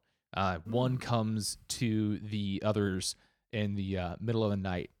show. One comes to the others in the middle of the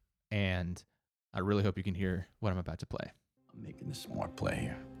night, and I really hope you can hear what I'm about to play. I'm making the smart play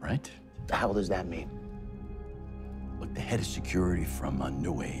here, right? The hell does that mean? Look, the head of security from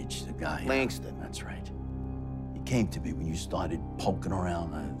New Age, the guy... Langston. That's right. He came to me when you started poking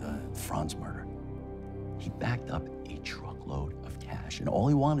around the Franz murder. He backed up a truckload of cash, and all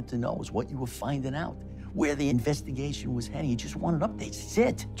he wanted to know was what you were finding out, where the investigation was heading. He just wanted updates. That's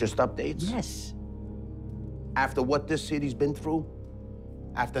it. Just updates? Yes. After what this city's been through,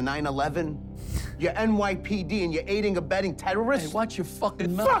 after 9/11, you're NYPD and you're aiding and abetting terrorists? Hey, watch your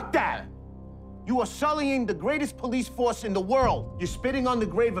fucking mouth. Fuck that! You are sullying the greatest police force in the world. You're spitting on the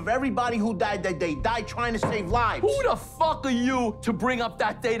grave of everybody who died that day, died trying to save lives. Who the fuck are you to bring up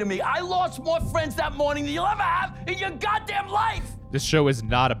that day to me? I lost more friends that morning than you'll ever have in your goddamn life. This show is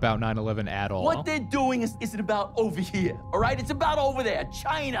not about 9/11 at all. What they're doing isn't about over here, all right? It's about over there.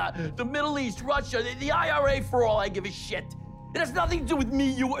 China, the Middle East, Russia, the IRA for all I give a shit. It has nothing to do with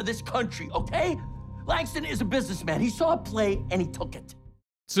me, you, or this country, okay? Langston is a businessman. He saw a play and he took it.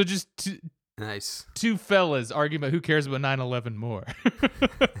 So just Nice. two fellas arguing about who cares about 9/11 more.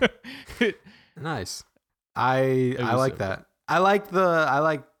 Nice. I like that. I like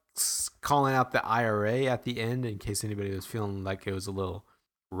calling out the IRA at the end in case anybody was feeling like it was a little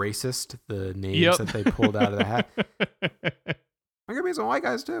racist, the names that they pulled out of the hat. I'm gonna be some white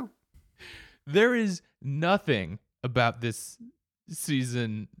guys too. There is nothing about this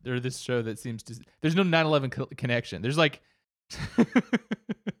season or this show that seems to. There's no 9/11 connection. There's like.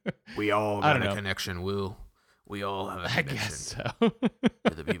 We all got a connection, Will. We all have a connection. I guess so.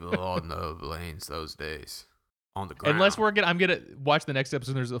 To the people on the lanes those days. On the ground. Unless I'm gonna watch the next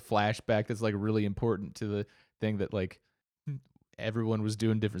episode and there's a flashback that's like really important to the thing that like everyone was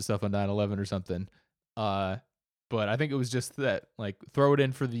doing different stuff on 9/11 or something. But I think it was just that like throw it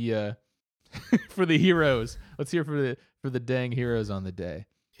in for the for the heroes. Let's hear for the dang heroes on the day.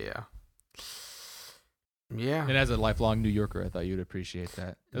 Yeah. Yeah. And as a lifelong New Yorker, I thought you'd appreciate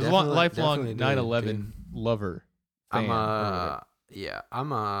that. As a Definitely- lifelong definitely do, 9/11 lover. Fan,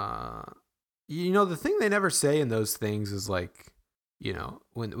 the thing they never say in those things is like,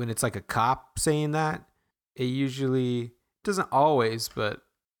 when it's like a cop saying that, it usually doesn't always, but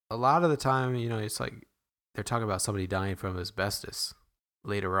a lot of the time, it's like they're talking about somebody dying from asbestos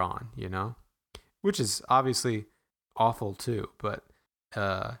later on, which is obviously awful too. But,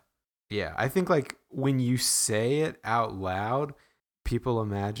 yeah, I think like when you say it out loud, people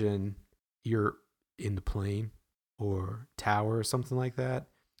imagine you're in the plane or tower or something like that.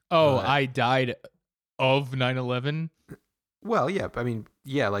 Oh, I died of 9/11. Well, yeah, I mean,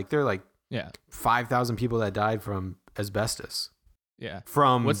 yeah, like they're like 5,000 people that died from asbestos. Yeah.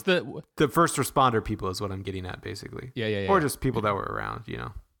 From what's the first responder people is what I'm getting at, basically. Yeah. Or just people that were around,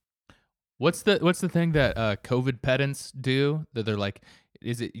 What's the thing that COVID pedants do? That they're like,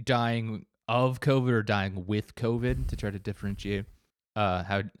 is it dying of COVID or dying with COVID, to try to differentiate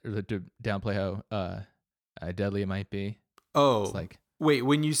how to downplay how deadly it might be. Oh, it's like wait,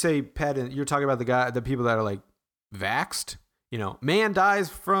 when you say pedant, you're talking about the people that are like vaxxed man dies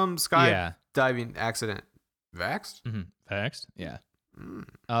from skydiving accident. Vaxxed? Mm-hmm. Vaxxed? Yeah.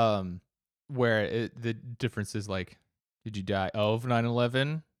 Mm. Where the difference is like, did you die of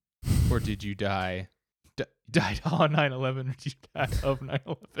 9/11, or did you died on 9/11, or did you die of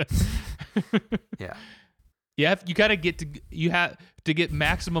 9/11? Yeah. You have to get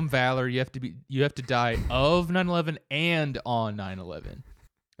maximum valor. You have to die of 9/11 and on 9/11.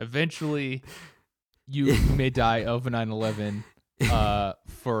 Eventually, you may die of 9/11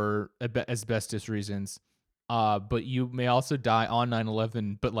 for asbestos reasons. But you may also die on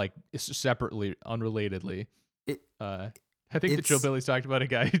 9/11, but like separately, unrelatedly. I think that Joe Billy's talked about a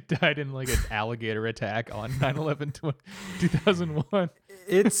guy who died in like an alligator attack on 9/11 2001.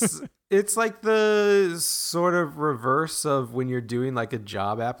 It's like the sort of reverse of when you're doing like a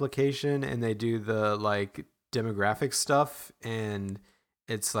job application and they do the like demographic stuff, and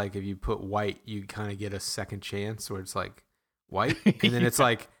it's like if you put white, you kind of get a second chance where it's like white, and then it's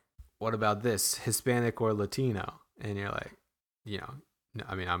like, what about this, Hispanic or Latino? And you're like, no,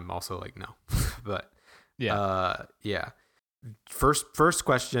 I mean, I'm also like, no, but yeah. First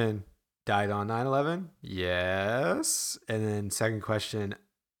question, died on 9/11? Yes. And then second question,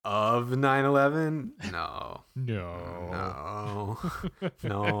 of 9/11? No. No.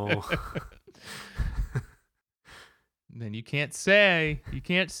 Then you can't say.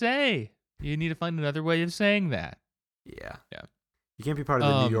 You need to find another way of saying that. Yeah. You can't be part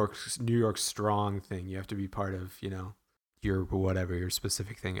of the New York strong thing. You have to be part of, your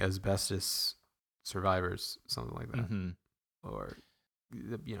specific thing, asbestos survivors, something like that. Mm-hmm. Or,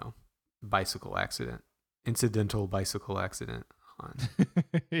 bicycle accident, incidental bicycle accident on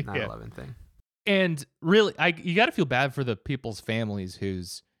 9/11 thing. And really, you got to feel bad for the people's families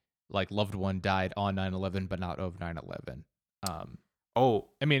whose like loved one died on 9/11 but not of 9/11. I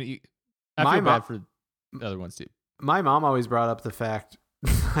mean, I feel bad for the other ones too. My mom always brought up the fact,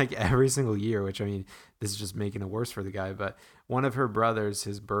 like every single year, which I mean, this is just making it worse for the guy, but one of her brothers,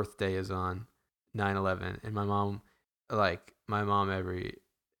 his birthday is on 9/11, and my mom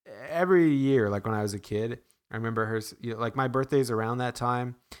every year, like when I was a kid, I remember her, like my birthday's around that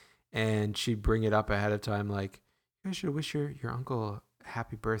time, and she'd bring it up ahead of time, like, you guys should wish your uncle a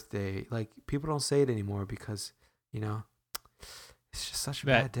happy birthday. Like, people don't say it anymore because, it's just such a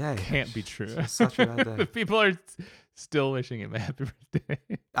bad day. Can't be true. It's such a bad day. People are still wishing him a happy birthday.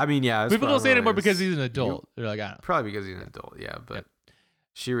 I mean, yeah. People don't say it anymore because he's an adult. They're like, I don't know. Probably because he's an adult, yeah. But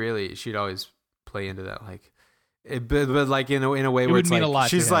she'd always play into that, like, but like in a way where it's like,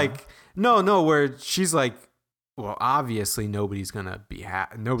 she's like, no, where she's like, well, obviously nobody's gonna be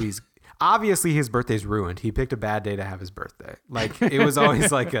obviously his birthday's ruined. He picked a bad day to have his birthday. Like, it was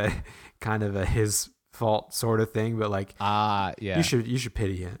always like a kind of a his fault sort of thing, but like, yeah, you should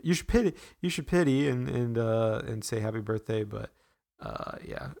pity him. You should pity and say happy birthday. But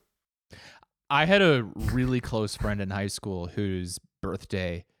yeah, I had a really close friend in high school whose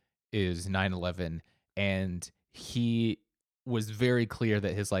birthday is 9/11, and he was very clear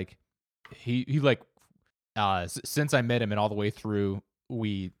that his like he like since I met him and all the way through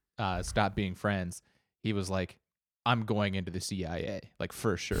we stopped being friends, he was like, I'm going into the CIA, like,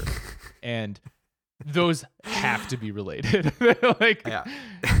 for sure. And those have to be related. Like, yeah.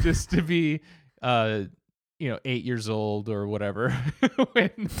 Just to be 8 years old or whatever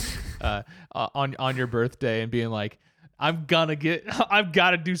when on your birthday and being like, I've got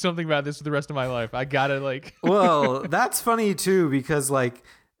to do something about this for the rest of my life. I gotta like. Well, that's funny too, because like,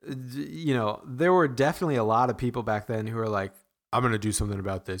 there were definitely a lot of people back then who were like, I'm going to do something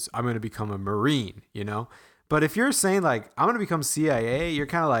about this. I'm going to become a Marine, But if you're saying like, I'm going to become CIA, you're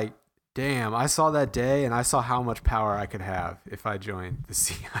kind of like, damn, I saw that day and I saw how much power I could have if I joined the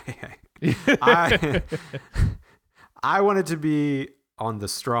CIA. I wanted to be on the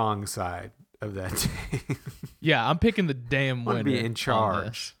strong side of that day. Yeah, I'm picking the damn winner. I want to be in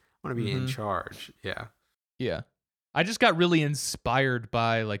charge. In charge. Yeah. Yeah. I just got really inspired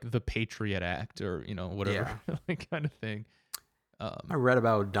by like the Patriot Act or, whatever like kind of thing. I read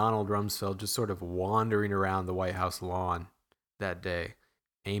about Donald Rumsfeld just sort of wandering around the White House lawn that day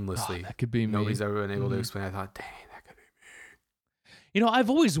aimlessly. Oh, that could be me. Nobody's ever been able to explain. I thought, dang, that could be me.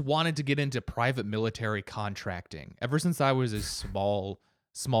 I've always wanted to get into private military contracting. Ever since I was a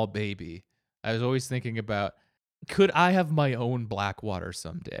small baby, I was always thinking about, could I have my own Blackwater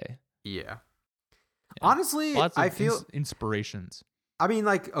someday? Yeah. Honestly, lots of I feel inspirations. I mean,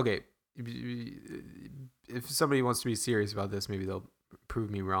 like, okay, if somebody wants to be serious about this, maybe they'll prove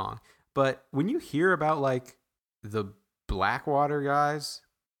me wrong. But when you hear about like the Blackwater guys,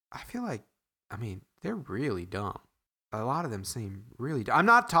 I feel like, I mean, they're really dumb. A lot of them seem really dumb. I'm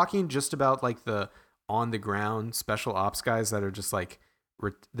not talking just about like the on the ground special ops guys that are just like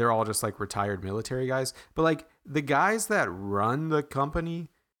they're all just like retired military guys. But like the guys that run the company,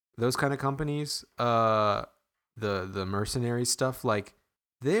 those kind of companies, the mercenary stuff, like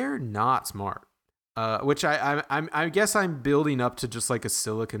they're not smart. Which I guess I'm building up to just like a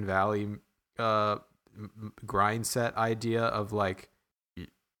Silicon Valley grind set idea of like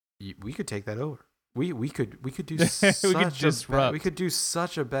we could take that over. We could do we could do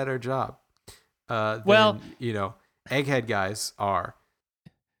such a better job than, you know, egghead guys are.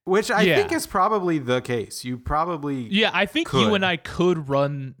 Which I think is probably the case. You probably I think you and I could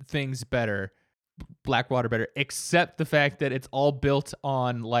run things better, Blackwater better, except the fact that it's all built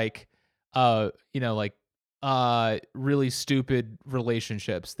on like really stupid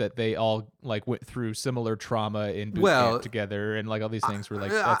relationships that they all like went through similar trauma in boot camp together, and like all these things were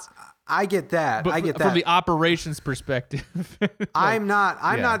like that's. I get that. But I get that from the operations perspective. I'm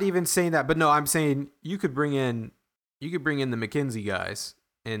not even saying that, but no, I'm saying you could bring in the McKinsey guys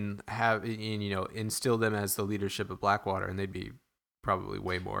and instill them as the leadership of Blackwater, and they'd be probably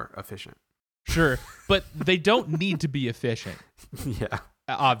way more efficient. Sure, but they don't need to be efficient. Yeah.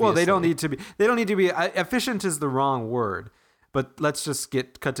 Obviously. Well, they don't need to be efficient is the wrong word, but let's just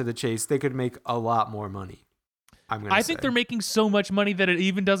cut to the chase. They could make a lot more money. I think they're making so much money that it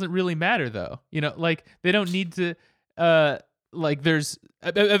even doesn't really matter, though. You know, like they don't need to. Like there's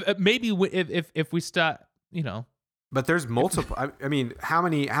maybe if we stop, you know. But there's multiple. I mean, how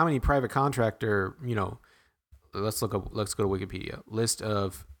many private contractor? You know, let's go to Wikipedia list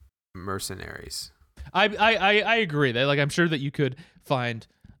of mercenaries. I agree that, like, I'm sure that you could find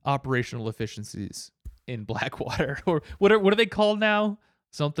operational efficiencies in Blackwater, or what are they called now?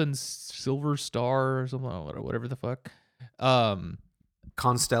 Something Silver Star or something, whatever the fuck.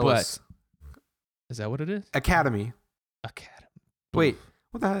 Constellus. Is that what it is? Academy. Wait, Oof.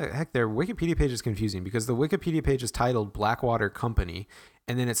 what the heck? Their Wikipedia page is confusing because the Wikipedia page is titled Blackwater Company,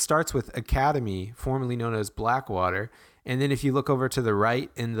 and then it starts with Academy, formerly known as Blackwater. And then if you look over to the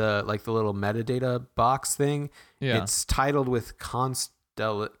right in the little metadata box thing, it's titled with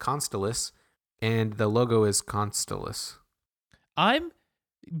Constellus, and the logo is Constellus. I'm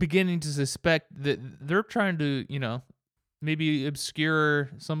beginning to suspect that they're trying to, you know, maybe obscure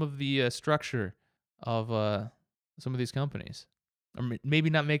some of the structure of some of these companies, or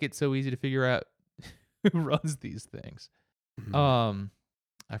maybe not make it so easy to figure out who runs these things. Mm-hmm.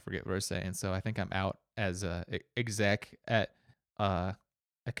 I forget what I was saying, so I think I'm out as a exec at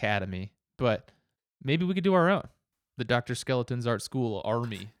Academy, but maybe we could do our own. The Dr. Skeleton's Art School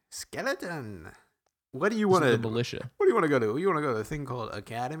Army. Skeleton. What do you want to militia? What do you want to go to? You want to go to a thing called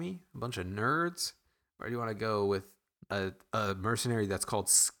Academy, a bunch of nerds, or do you want to go with a mercenary that's called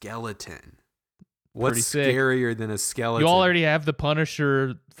Skeleton? What's scarier than a skeleton? You already have the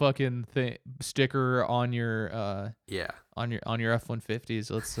Punisher fucking sticker on your on your F-150s.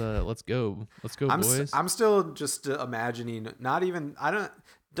 Let's go boys. I'm still just imagining. I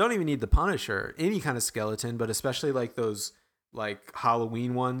don't even need the Punisher. Any kind of skeleton, but especially like those like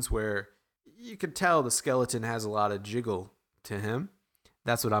Halloween ones where you could tell the skeleton has a lot of jiggle to him.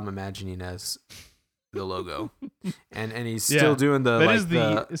 That's what I'm imagining as the logo, and he's still doing the. That is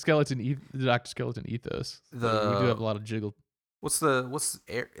the skeleton, the Dr. Skeleton ethos. We do have a lot of jiggle. What's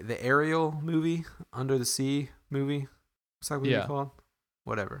the Ariel movie, Under the Sea movie? What's that movie called?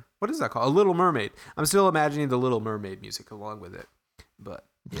 Whatever. What is that called? A Little Mermaid. I'm still imagining the Little Mermaid music along with it, but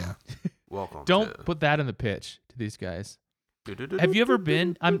yeah. Welcome. Don't put that in the pitch to these guys. Have you ever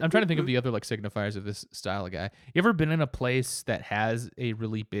been? I'm trying to think of the other like signifiers of this style of guy. You ever been in a place that has a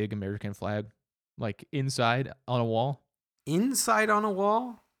really big American flag, like inside on a wall? Inside on a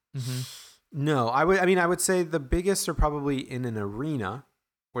wall? Mm-hmm. No, I would say the biggest are probably in an arena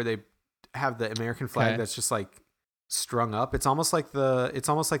where they have the American flag that's just like strung up. It's almost like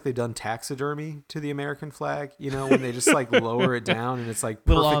they've done taxidermy to the American flag. You know, when they just like lower it down and it's like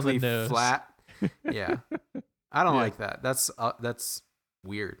perfectly flat. Yeah. I don't like that. That's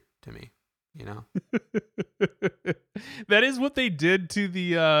weird to me, you know? That is what they did to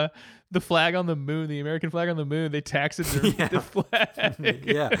the flag on the moon, the American flag on the moon. They taxidermied the flag.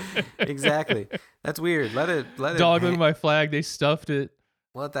 Yeah, exactly. That's weird. Let it dog with my flag. They stuffed it.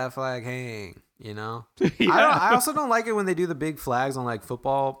 Let that flag hang, you know? Yeah. I also don't like it when they do the big flags on like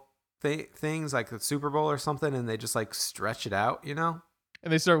football things like the Super Bowl or something, and they just like stretch it out, you know?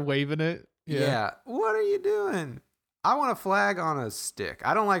 And they start waving it. Yeah. What are you doing? I want a flag on a stick.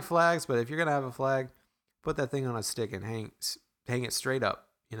 I don't like flags, but if you're going to have a flag, put that thing on a stick and hang it straight up,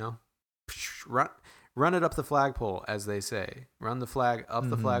 you know? Run it up the flagpole, as they say. Run the flag up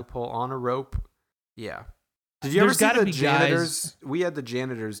the flagpole on a rope. Yeah. Did you ever there's see gotta the be janitors? guys. We had the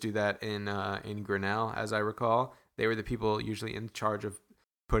janitors do that in Grinnell, as I recall. They were the people usually in charge of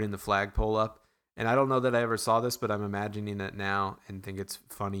putting the flagpole up. And I don't know that I ever saw this, but I'm imagining it now and think it's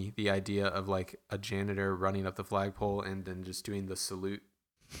funny. The idea of like a janitor running up the flagpole and then just doing the salute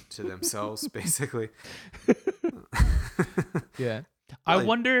to themselves, basically. Yeah. Probably I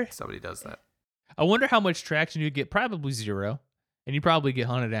wonder somebody does that. I wonder how much traction you get. Probably zero, and you probably get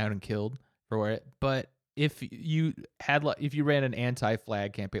hunted down and killed for it. But if you ran an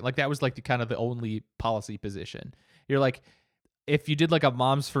anti-flag campaign, like that was like the kind of the only policy position. You're like, if you did like a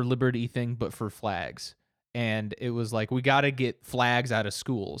Moms for Liberty thing, but for flags, and it was like, we got to get flags out of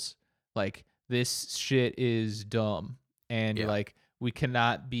schools. Like, this shit is dumb, and like, we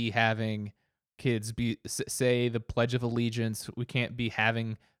cannot be having kids say the Pledge of Allegiance. We can't be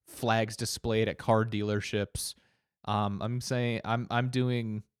having flags displayed at car dealerships. I'm saying I'm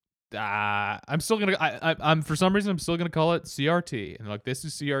doing. I'm still gonna. I'm for some reason I'm still gonna call it CRT, and like, this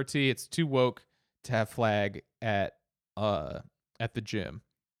is CRT. It's too woke to have flag at the gym.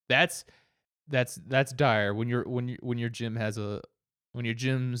 That's dire. When your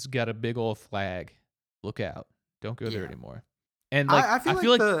gym's got a big old flag, look out. Don't go there anymore. And like, I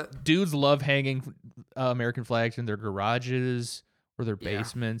feel like dudes love hanging American flags in their garages or their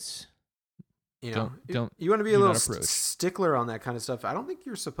basements. You know, don't you want to be a little stickler on that kind of stuff. I don't think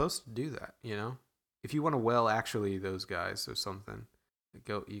you're supposed to do that. You know, if you want to actually those guys or something,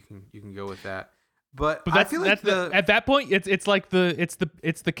 you can go with that. But I feel like at that point, it's like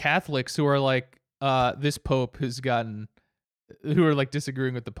the Catholics who are like, this Pope who are like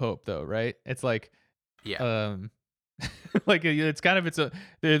disagreeing with the Pope, though, right? It's like, like it's kind of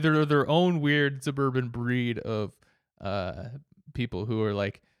they're their own weird suburban breed of people who are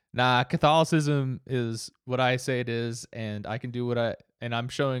like, nah, Catholicism is what I say it is, and I can do and I'm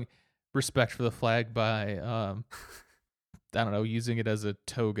showing respect for the flag by I don't know, using it as a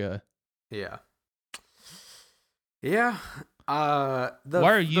toga. Yeah. Yeah. Why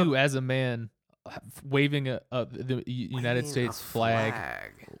are you, as a man, waving the United States flag,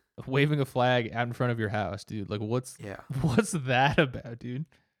 waving a flag out in front of your house, dude? Like, what's that about, dude?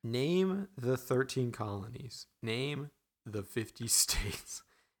 Name the 13 colonies. Name the 50 states.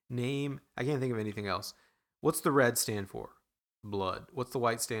 I can't think of anything else. What's the red stand for? Blood. What's the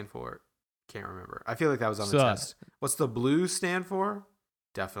white stand for? Can't remember. I feel like that was on the test. What's the blue stand for?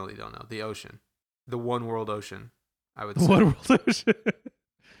 Definitely don't know. The ocean. The one world ocean, I would say. One world ocean.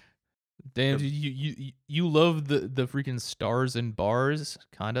 Damn, you love the freaking stars and bars.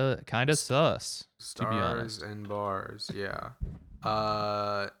 Kinda sus. Stars and bars, yeah.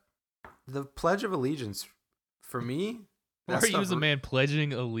 The Pledge of Allegiance, for me. Why are you as a man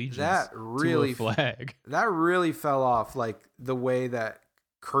pledging allegiance to a flag? That really fell off, like the way that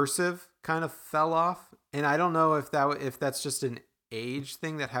cursive kind of fell off. And I don't know if that's just an age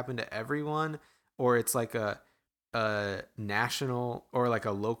thing that happened to everyone, or it's like a national or like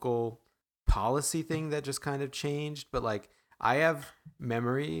a local policy thing that just kind of changed. But like, I have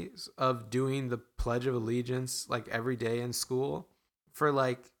memories of doing the Pledge of Allegiance like every day in school for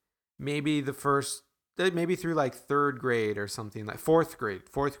like maybe through like third grade or something, like fourth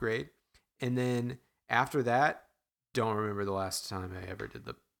grade. And then after that, don't remember the last time I ever did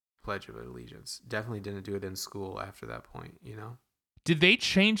the Pledge of Allegiance. Definitely didn't do it in school after that point, you know? Did they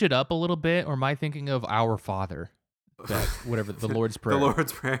change it up a little bit, or am I thinking of Our Father? Whatever, the Lord's Prayer. The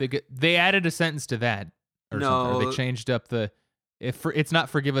Lord's Prayer. They added a sentence to that or something. Or they changed up it's not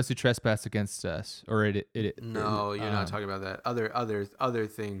forgive us who trespass against us, or No, you're not talking about that. Other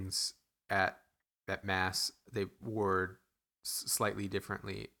things at Mass, they word slightly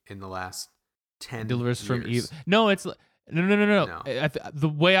differently in the last 10 deliver us years. from evil. No, it's no. The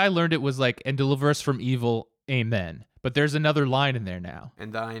way I learned it was like, and deliver us from evil, amen. But there's another line in there now.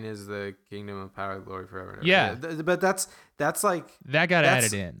 And thine is the kingdom of power and glory forever. Yeah. But that's like that got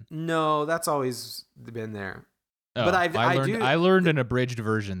added in. No, that's always been there. Oh, but I learned an abridged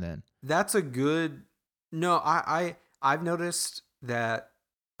version then. That's a good. No, I've noticed that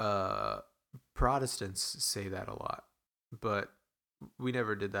Protestants say that a lot, but we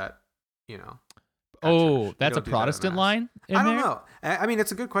never did that, you know. Oh, that's a Protestant line? I don't know. I mean,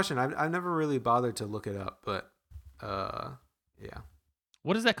 it's a good question. I've never really bothered to look it up, but yeah.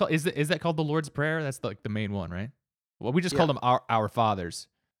 What is that called? Is that called the Lord's Prayer? That's like the main one, right? Well, we just called them our fathers.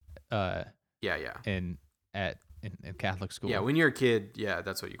 Yeah. In Catholic school. Yeah, when you're a kid, yeah,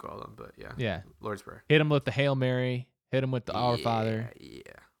 that's what you call them. But yeah, Lord's Prayer. Hit them with the Hail Mary. Hit them with the Our Father. Yeah.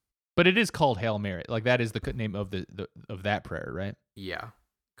 But it is called Hail Mary. Like, that is the name of of that prayer, right? Yeah,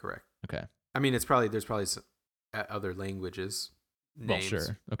 correct. Okay. I mean, there's probably some other languages. Well,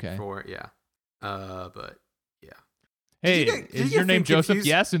 sure. Okay. But Hey, is your name Joseph? Confused?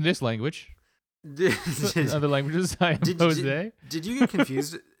 Yes, in this language. Other languages, I am Jose. Did you get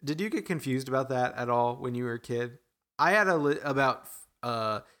confused? Did you get confused about that at all when you were a kid? I had about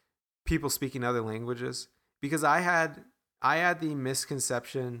people speaking other languages because I had the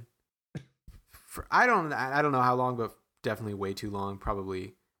misconception. I don't know how long, but definitely way too long,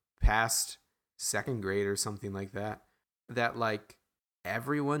 probably past second grade or something like that. That like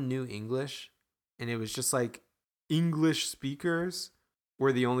everyone knew English, and it was just like English speakers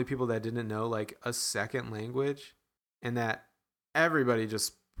were the only people that didn't know like a second language, and that everybody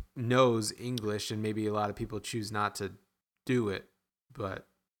just knows English, and maybe a lot of people choose not to do it, but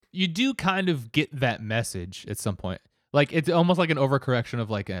you do kind of get that message at some point. Like it's almost like an overcorrection of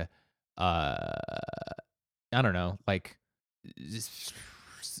like a I don't know, like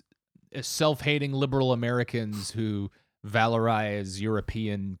self-hating liberal Americans who valorize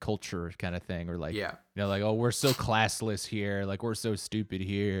European culture kind of thing, or like, yeah, you know, like, oh, we're so classless here, like we're so stupid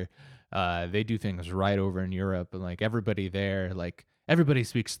here. They do things right over in Europe, and like everybody there, like everybody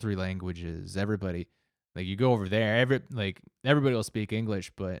speaks 3 languages. Everybody, like you go over there, everybody will speak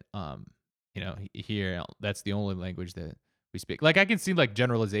English, but you know, here that's the only language that we speak. Like I can see like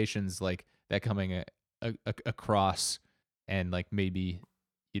generalizations like that coming across, and like maybe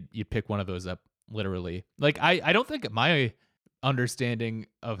you'd pick one of those up literally. Like I don't think my understanding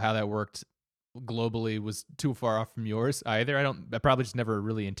of how that worked globally was too far off from yours either. I probably just never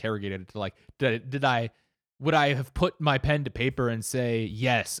really interrogated it to like, would I have put my pen to paper and say,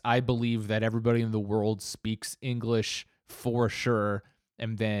 yes, I believe that everybody in the world speaks English for sure,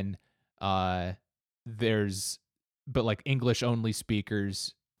 and then there's but like English only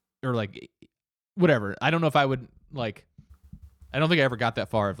speakers, or like whatever. I don't know if I would like, I don't think I ever got that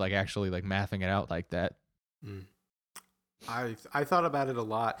far of like actually like mathing it out like that. I thought about it a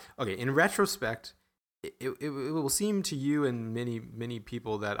lot. Okay, in retrospect, it will seem to you and many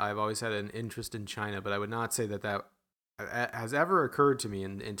people that I've always had an interest in China, but I would not say that has ever occurred to me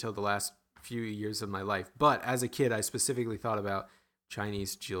until the last few years of my life. But as a kid, I specifically thought about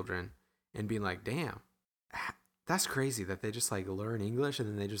Chinese children and being like, damn, that's crazy that they just like learn English and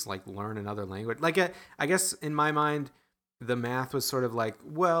then they just like learn another language. Like I guess in my mind, the math was sort of like,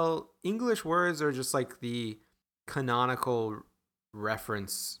 well, English words are just like the canonical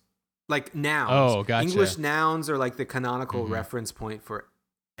reference, like nouns. Oh, gotcha. English nouns are like the canonical reference point for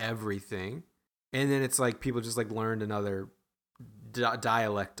everything. And then it's like people just like learned another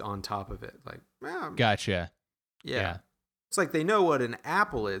dialect on top of it. Like, gotcha. Yeah. It's like they know what an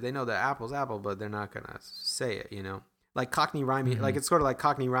apple is. They know that apple's apple, but they're not going to say it, you know? Like Cockney rhyming, like it's sort of like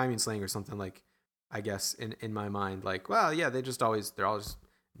Cockney rhyming slang or something, like, I guess, in my mind. Like, well, yeah, they're always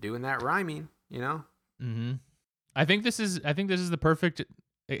doing that rhyming, you know? Mm-hmm. I think this is the perfect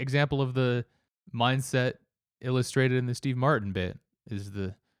example of the mindset illustrated in the Steve Martin bit. Is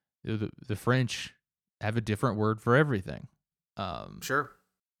the French have a different word for everything. Sure.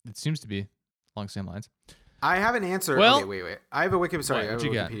 It seems to be along the same lines. I have an answer. Well, okay, wait. I have a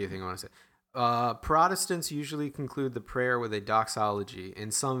Wikipedia thing I want to say. Protestants usually conclude the prayer with a doxology.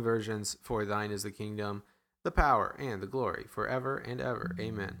 In some versions, for thine is the kingdom, the power, and the glory, forever and ever.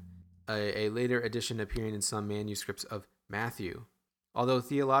 Amen. A later addition appearing in some manuscripts of Matthew. Although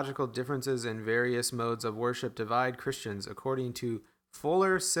theological differences in various modes of worship divide Christians, according to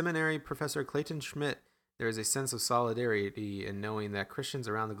Fuller Seminary professor Clayton Schmidt, there is a sense of solidarity in knowing that Christians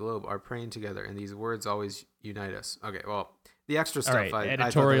around the globe are praying together, and these words always unite us. Okay, well, the extra stuff. All right,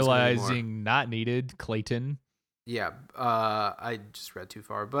 editorializing not needed, Clayton. Yeah, I just read too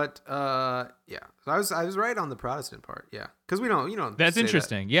far, but yeah, so I was right on the Protestant part. Yeah, because we don't. That's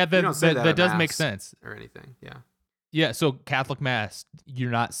interesting. That. Yeah, that does make sense. Or anything. Yeah. Yeah. So Catholic Mass,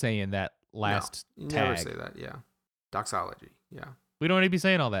 you're not saying that last no, you tag. Never say that. Yeah. Doxology. Yeah. We don't need to be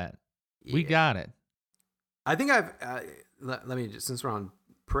saying all that. Yeah. We got it. I think I've let me just, since we're on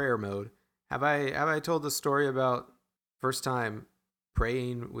prayer mode, have I told the story about first time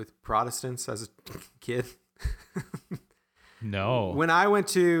praying with Protestants as a kid? No. When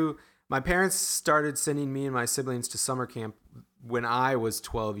my parents started sending me and my siblings to summer camp when I was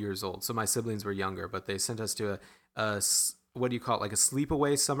 12 years old. So my siblings were younger, but they sent us to a what do you call it? Like a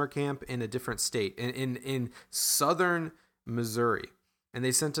sleepaway summer camp in a different state in southern Missouri. And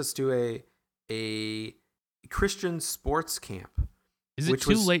they sent us to a Christian sports camp. Is it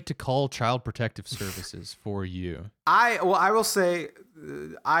too late to call Child Protective Services for you? I will say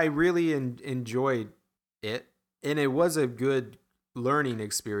I really enjoyed it, and it was a good learning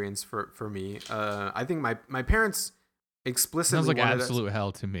experience for me. I think my parents explicitly sounds like absolute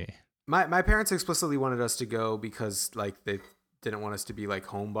hell to me. My parents explicitly wanted us to go because like they didn't want us to be like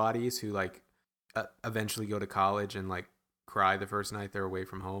homebodies who like eventually go to college and like cry the first night they're away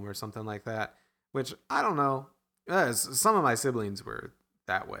from home or something like that. Which I don't know. Some of my siblings were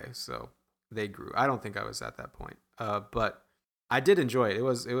that way, so they grew. I don't think I was at that point, but I did enjoy it. It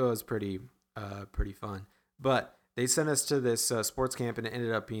was pretty fun. But they sent us to this sports camp, and it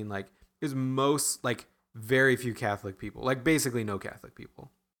ended up being like it was most like very few Catholic people, like basically no Catholic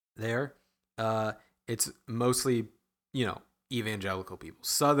people there. It's mostly evangelical people,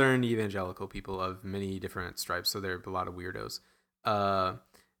 Southern evangelical people of many different stripes. So there are a lot of weirdos. But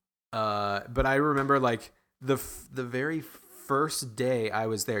I remember like the very first day I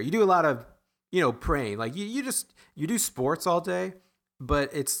was there, you do a lot of, praying. Like you do sports all day, but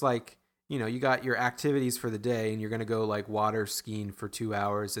it's like, you got your activities for the day and you're going to go like water skiing for 2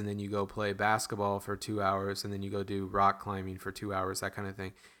 hours. And then you go play basketball for 2 hours. And then you go do rock climbing for 2 hours, that kind of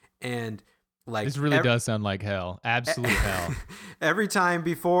thing. And like, this really does sound like hell. Absolute hell. Every time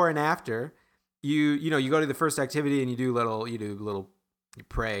before and after you go to the first activity and you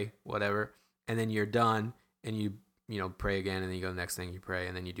pray, whatever. And then you're done and you pray again. And then you go to the next thing, you pray,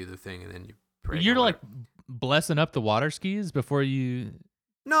 and then you do the thing, and then you pray. You're like blessing up the water skis before you.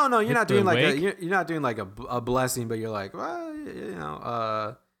 No, you're not doing like you're not doing like a blessing, but you're like,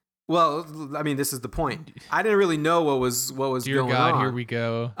 well, I mean, this is the point. I didn't really know what was Dear going God, on. here we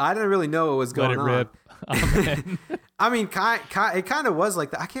go. I didn't really know what was going on. Let it rip. Amen. I mean, it kind of was like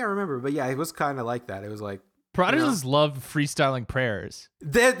that. I can't remember, but yeah, it was kind of like that. It was like Protestants love freestyling prayers.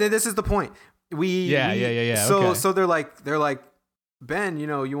 This is the point. Yeah. So they're like, Ben,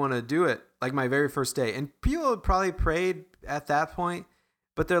 you want to do it like my very first day, and people probably prayed at that point,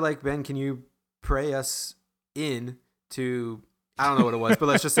 but they're like, Ben, can you pray us in to, I don't know what it was, but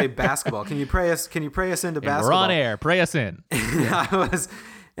let's just say basketball. Can you pray us into basketball? We're on air. Pray us in. I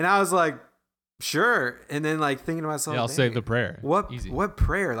was like, sure. And then like thinking to myself, I'll save the prayer. What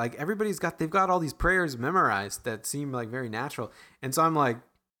prayer? Like they've got all these prayers memorized that seem like very natural. And so I'm like,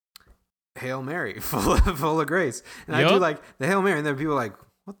 Hail Mary, full of grace. And I do like the Hail Mary, and then people are like,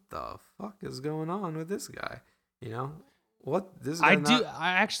 what the fuck is going on with this guy? What this guy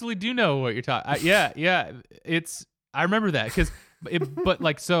I actually do know what you're talking. Yeah. I remember that but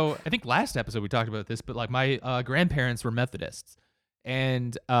like, so I think last episode we talked about this, but like my grandparents were Methodists.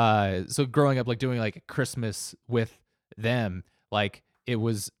 And so growing up, like doing like Christmas with them, like it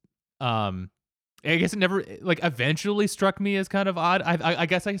was, I guess it never like eventually struck me as kind of odd. I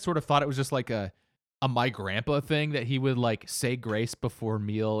guess I sort of thought it was just like a my grandpa thing that he would like say grace before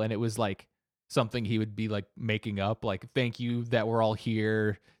meal, and it was like something he would be like making up, like thank you that we're all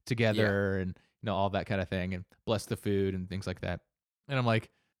here together, and all that kind of thing, and bless the food and things like that. And I'm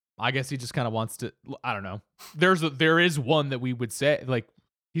like, I guess he just kind of wants to. I don't know. There is one that we would say, like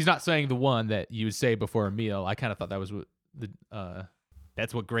he's not saying the one that you would say before a meal. I kind of thought that was what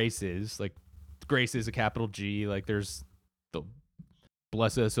that's what grace is. Like grace is a capital G. Like there's the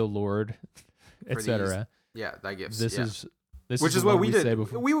bless us, O Lord, etc. Yeah, that gives. This which is what we did. Say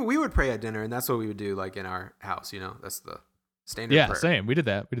before. We would pray at dinner, and that's what we would do, like in our house. That's the standard. Yeah, prayer. Same. We did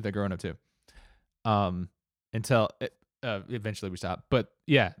that growing up too. Until eventually we stopped. But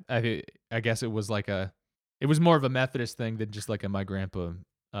yeah, I guess it was like it was more of a Methodist thing than just like my grandpa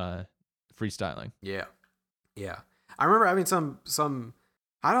freestyling. Yeah. I remember having some.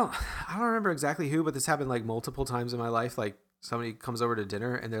 I don't remember exactly who, but this happened like multiple times in my life. Like somebody comes over to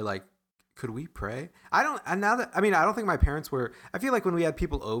dinner and they're like, could we pray? I don't think my parents were. I feel like when we had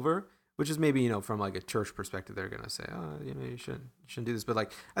people over, which is maybe, from like a church perspective, they're going to say, oh, you shouldn't do this. But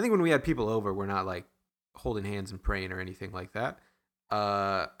like, I think when we had people over, we're not like holding hands and praying or anything like that.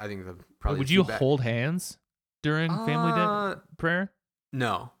 I think probably. Would you hold hands during family day prayer?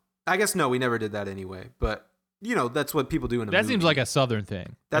 No, I guess no. We never did that anyway. But that's what people do in a movie. That seems like a Southern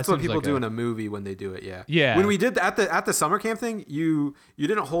thing. That's what people do in a movie when they do it. Yeah. Yeah. When we did at the summer camp thing, you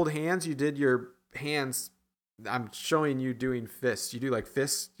didn't hold hands. You did your hands. I'm showing you doing fists. You do like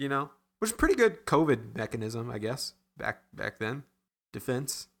fists, which is a pretty good COVID mechanism, I guess. Back then,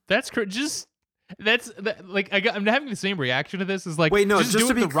 defense. That's like I'm having the same reaction to this. Is like, wait, no, just do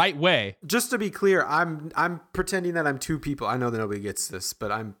it the right way. Just to be clear, I'm pretending that I'm two people. I know that nobody gets this,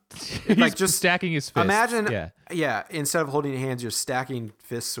 but I'm like just stacking his fists. Imagine, yeah. Instead of holding hands, you're stacking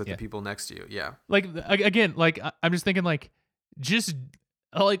fists with the people next to you. Yeah. Like again, like I'm just thinking, like, just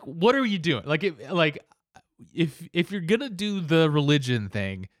like, what are you doing? Like, if you're gonna do the religion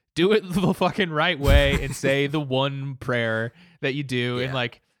thing, do it the fucking right way and say the one prayer that you do, and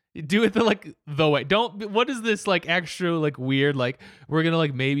like. Do it the way. Don't. What is this like extra like weird? Like we're gonna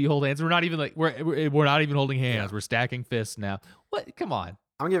like maybe hold hands. We're not even like we're not even holding hands. Yeah. We're stacking fists now. What? Come on.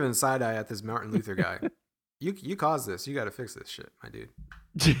 I'm giving side eye at this Martin Luther guy. You caused this. You got to fix this shit, my dude.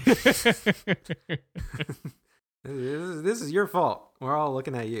 This is your fault. We're all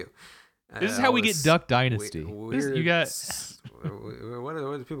looking at you. This is how we get Duck Dynasty. Weird, You got what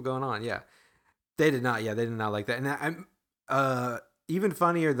are the people going on? Yeah, they did not. Yeah, they did not like that. And I'm even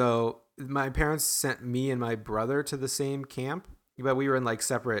funnier though. My parents sent me and my brother to the same camp, but we were in like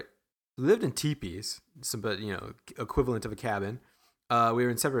separate. We lived in teepees, but equivalent of a cabin. We were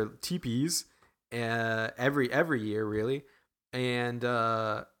in separate teepees every year, really. And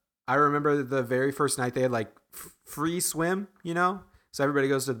I remember the very first night they had like free swim, so everybody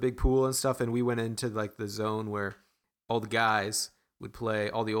goes to the big pool and stuff. And we went into like the zone where all the guys would play,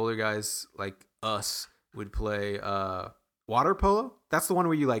 all the older guys like us would play water polo. That's the one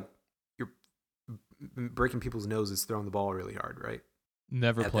where you're breaking people's noses throwing the ball really hard, right?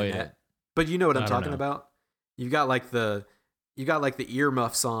 Never played it. But you know what I'm talking about? You got like the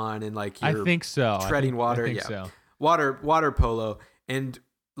earmuffs on and like you're I think so. treading water. I think so. Water polo. And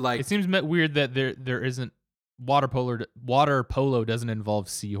like it seems weird that there isn't water polo doesn't involve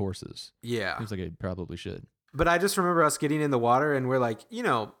seahorses. Yeah. Seems like it probably should. But I just remember us getting in the water and we're like,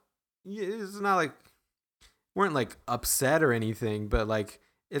 it's not like weren't like upset or anything, but like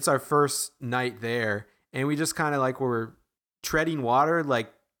it's our first night there and we just kind of like were treading water,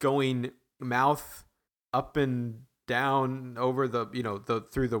 like going mouth up and down over the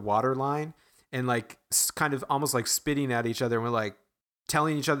through the water line and like kind of almost like spitting at each other, and we're like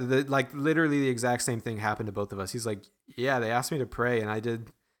telling each other that like literally the exact same thing happened to both of us. He's like, yeah, they asked me to pray and I did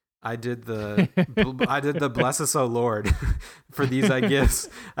the bless us, O Lord, for these thy gifts.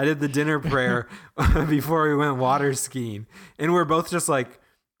 I did the dinner prayer before we went water skiing, and we're both just like,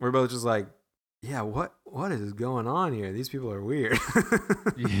 yeah, what is going on here? These people are weird.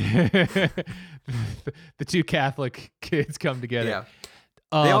 The two Catholic kids come together. Yeah.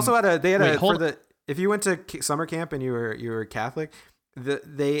 They also had if you went to summer camp and you were Catholic,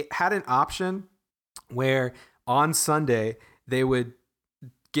 they had an option where on Sunday they would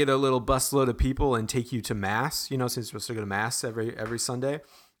get a little busload of people and take you to mass, since you're supposed to go to mass every Sunday.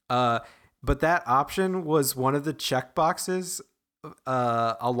 But that option was one of the check boxes,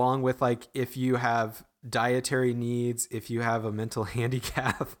 along with like if you have dietary needs, if you have a mental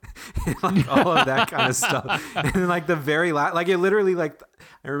handicap, and like all of that kind of stuff. And then like the very last, like it literally, like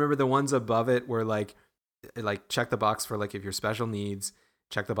I remember the ones above it were like check the box for like if you're special needs,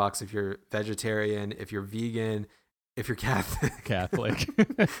 check the box if you're vegetarian, if you're vegan, if you're Catholic.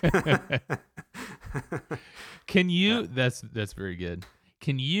 Can you? That's very good.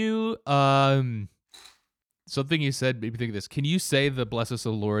 Can you? Something you said made me think of this. Can you say the "Bless us,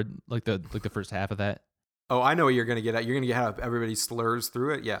 O Lord" like the first half of that? Oh, I know what you're gonna get at. You're gonna get how everybody slurs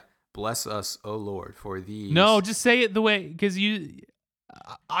through it. Yeah, bless us, O Lord, for these. No, just say it the way, because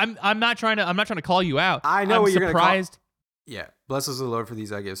I'm not trying to call you out. I know I'm what you're surprised. Yeah, bless us, O Lord, for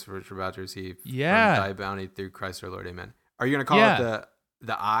these I gifts which we're about to receive. Yeah, from thy bounty through Christ our Lord. Amen. Are you gonna call it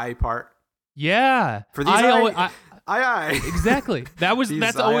the I part? Yeah, for these I exactly.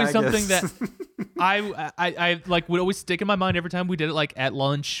 That's always something that I like would always stick in my mind every time we did it, like at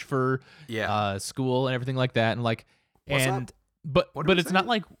lunch for school and everything like that, and like but it's not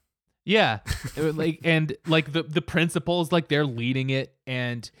like like and like the principals, like they're leading it,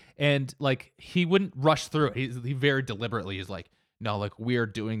 and like he wouldn't rush through it. He very deliberately is like, no, like we're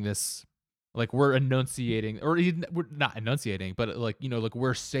doing this, like we're enunciating, or we're not enunciating, but like like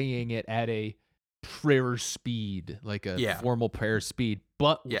we're saying it at a prayer speed, like a formal prayer speed.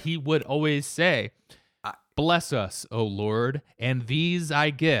 But he would always say, bless us, O Lord, and these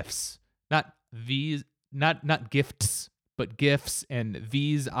I gifts, not gifts, but gifts, and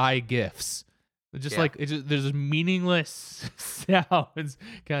these I gifts. Just like there's meaningless sounds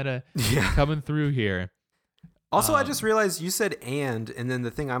kind of coming through here. Also, I just realized you said and then the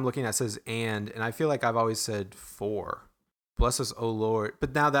thing I'm looking at says and I feel like I've always said for. Bless us, O Lord.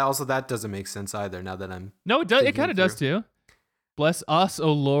 But now that doesn't make sense either. Now that I'm it does. It kind of does too. Bless us,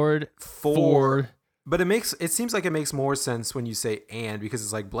 O Lord, for. But it seems like it makes more sense when you say and, because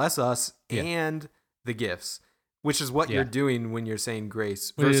it's like bless us and the gifts, which is what you're doing when you're saying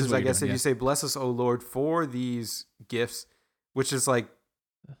grace. Versus, I guess, if you say bless us, O Lord, for these gifts, which is like,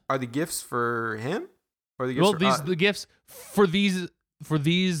 are the gifts for him? Or the gifts the gifts for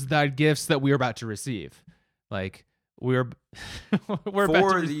these thy gifts that we are about to receive. Like we're for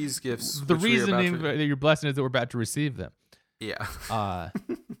about to these gifts. The reasoning that you're blessing is that we're about to receive them. Yeah.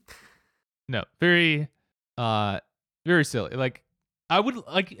 No, very silly. Like I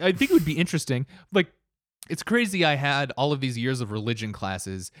think it would be interesting. Like it's crazy. I had all of these years of religion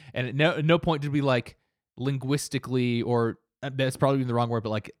classes, and at no point did we like linguistically, or that's probably the wrong word, but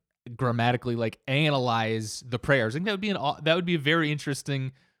like grammatically like analyze the prayers. I think that would be a very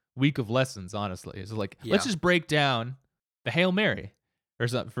interesting week of lessons, honestly. It's like, let's just break down the Hail Mary or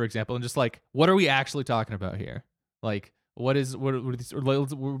something, for example, and just like, what are we actually talking about here? Like, what are these,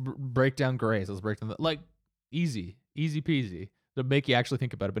 let's break down grace. Let's break down like easy peasy to make you actually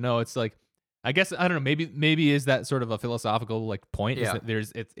think about it. But no, it's like, I guess, I don't know, maybe is that sort of a philosophical like point, is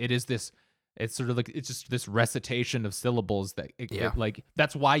that it is this, it's sort of like, it's just this recitation of syllables that it, like,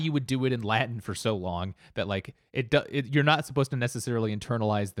 that's why you would do it in Latin for so long, that like you're not supposed to necessarily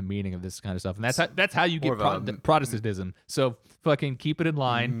internalize the meaning of this kind of stuff. And that's how you get Protestantism. So fucking keep it in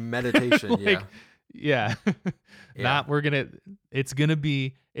line. Meditation. Like, yeah.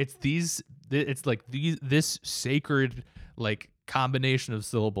 This sacred like combination of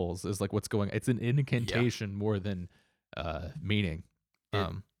syllables is like what's going, it's an incantation more than meaning.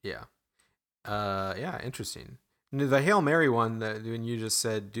 Interesting. The Hail Mary one, that when you just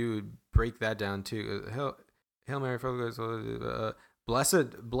said, dude, break that down too. Hail Mary,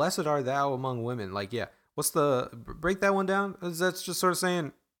 blessed are thou among women. Like, what's break that one down? That's just sort of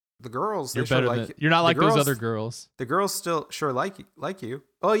saying the girls, you're better you're not like those other girls. The girls still sure like you.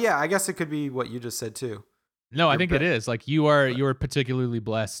 Oh yeah, I guess it could be what you just said too. No, I think it is like you are particularly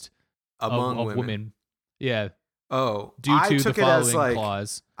blessed among women. Yeah. Oh, due to the following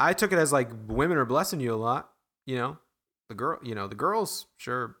clause. I took it as like women are blessing you a lot. You know, the girls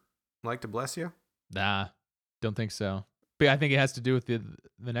sure like to bless you. Nah, don't think so. But I think it has to do with the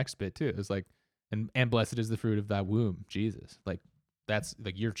next bit too. It's like, and blessed is the fruit of thy womb, Jesus. Like that's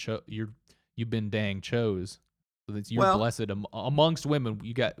like you've been dang chose. So that you're blessed amongst women.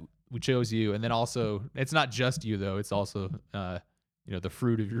 We chose you, and then also it's not just you though. It's also the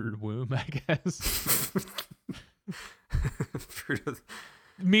fruit of your womb, I guess.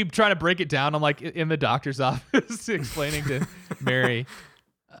 Me trying to break it down. I'm like in the doctor's office explaining to Mary,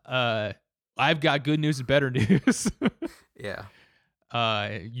 I've got good news and better news.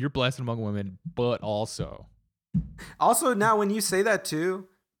 You're blessed among women, but also now when you say that too,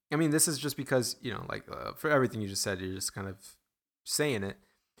 I mean, this is just because, for everything you just said, you're just kind of saying it.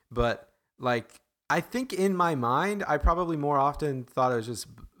 But like, I think in my mind, I probably more often thought it was just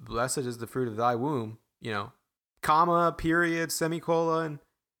blessed is the fruit of thy womb, comma, period, semicolon.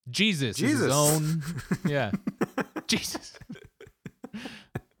 Jesus. Is his own. Yeah. Jesus.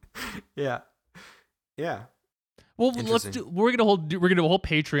 Yeah. Well, we're gonna do a whole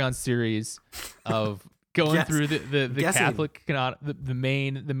Patreon series of going through the Catholic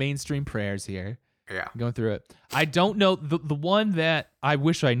the mainstream prayers here. Yeah. Going through it. I don't know the one that I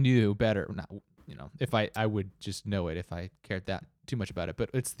wish I knew better. Not, if I would just know it if I cared that too much about it.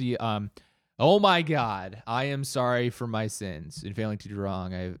 But it's the oh my God, I am sorry for my sins in failing to do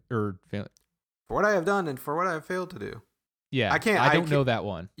wrong. For what I have done and for what I have failed to do. Yeah, I don't know that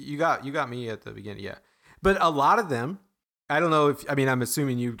one. You got me at the beginning, yeah. But a lot of them, I don't know I'm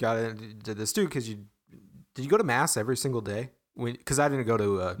assuming you got into this too, because did you go to mass every single day? Because I didn't go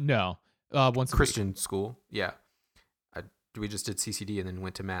to no, once Christian school. Yeah, we just did CCD and then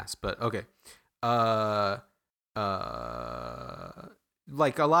went to mass. But okay, like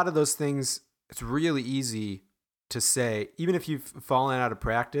a lot of those things, it's really easy to say, even if you've fallen out of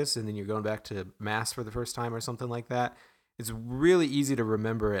practice and then you're going back to mass for the first time or something like that. It's really easy to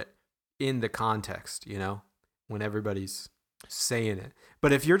remember it in the context, when everybody's saying it.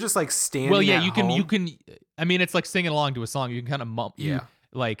 But if you're just like standing you can I mean, it's like singing along to a song. You can kind of you're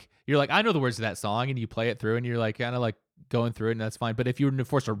like, I know the words of that song, and you play it through and you're like kind of like going through it, and that's fine. But if you were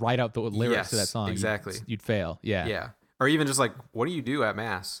forced to write out the lyrics to that song, exactly, you'd fail. Yeah. Yeah. Or even just like, what do you do at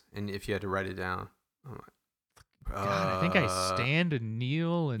mass? And if you had to write it down, I'm like, God, I think I stand and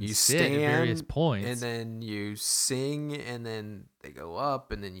kneel and sit at various points. And then you sing, and then they go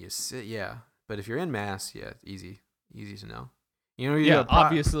up, and then you sit. Yeah. But if you're in mass, it's easy to know.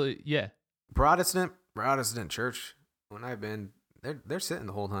 Obviously, yeah. Protestant church, when I've been, they're sitting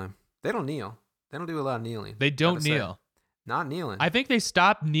the whole time. They don't kneel. They don't do a lot of kneeling. They don't kneel. Not kneeling. I think they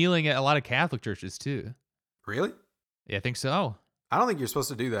stopped kneeling at a lot of Catholic churches too. Really? Yeah, I think so. I don't think you're supposed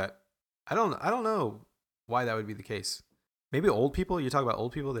to do that. I don't know why that would be the case. Maybe old people. You talk about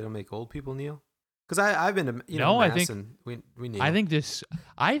old people. They don't make old people kneel. Because I've been to mass, and we kneel. I think this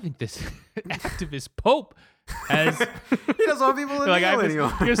activist Pope has he doesn't want people to kneel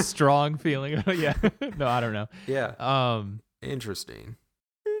anymore. Like a strong feeling. Yeah. No, I don't know. Yeah. Interesting.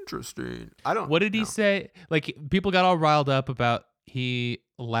 I don't. What did he say? Like, people got all riled up about he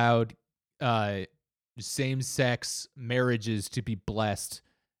allowed same-sex marriages to be blessed.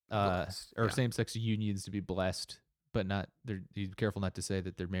 Or same-sex unions to be blessed, but not. Be careful not to say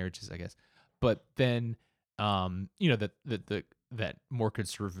that they're marriages, I guess. But then, the that more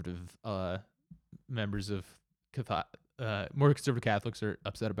conservative members of more conservative Catholics are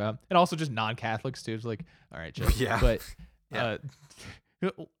upset about, and also just non-Catholics too. It's like, all right, Joe, Yeah. but Yeah.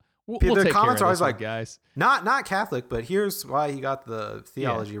 we'll The take comments care are of always this one, like, guys. not Catholic, but here's why he got the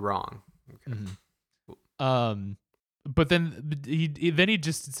theology wrong. Okay. Mhm. But then he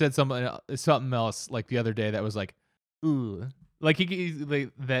just said something else like the other day that was like, ooh, like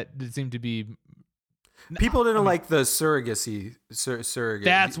that seemed to be. People didn't like the surrogacy surrogate.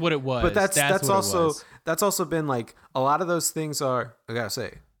 That's what it was. But that's also been like a lot of those things are, I gotta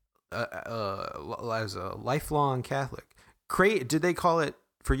say, as a lifelong Catholic, did they call it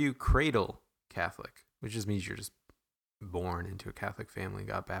for you cradle Catholic, which just means you're just born into a Catholic family,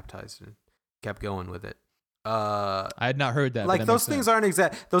 got baptized, and kept going with it. I had not heard that. Like those things aren't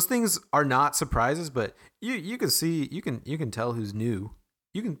exact. Those things are not surprises, but you can see you can tell who's new.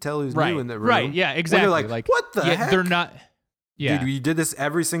 You can tell who's new in the room. Right. Yeah. Exactly. When they're like, what the heck? They're not. Yeah. Dude, we did this.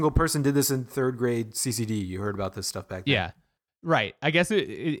 Every single person did this in third grade CCD. You heard about this stuff back then. Yeah. Right. I guess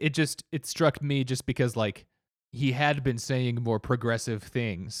it struck me just because like he had been saying more progressive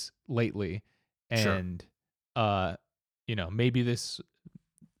things lately, and maybe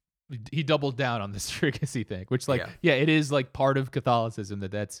he doubled down on this surrogacy thing, which it is like part of Catholicism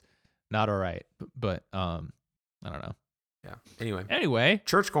that's not all right, but I don't know. Yeah. Anyway,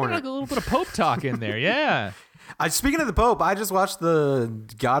 Church Corner. Like a little bit of Pope talk in there. Yeah. Speaking of the Pope, I just watched the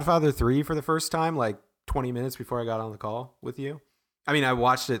Godfather 3 for the first time, like 20 minutes before I got on the call with you. I mean, I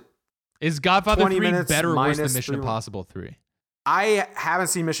watched it. Is Godfather 3 better or worse than Mission 3. Impossible 3? I haven't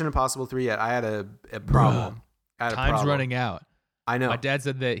seen Mission Impossible 3 yet. I had a problem. Time's running out. I know. My dad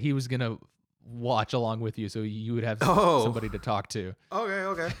said that he was going to watch along with you so you would have somebody to talk to.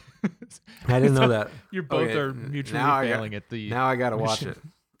 Okay. I didn't know that. You both are mutually failing at the. Now I got to watch it.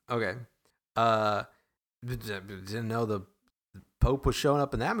 Okay. Didn't know the Pope was showing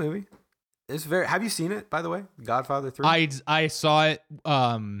up in that movie. It's very. Have you seen it, by the way? Godfather 3? I saw it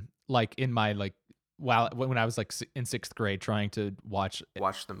like in my when I was like in 6th grade trying to watch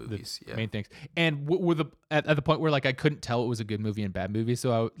the movies, main things, and at the point where like I couldn't tell it was a good movie and bad movie,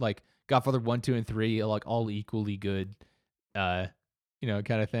 so I like Godfather 1, 2, and 3 like all equally good, kind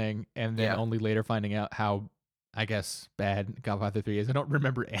of thing, and then only later finding out how I guess bad Godfather 3 is. I don't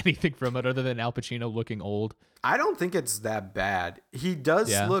remember anything from it other than Al Pacino looking old. I don't think it's that bad. He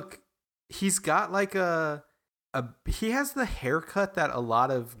does look. He's got like he has the haircut that a lot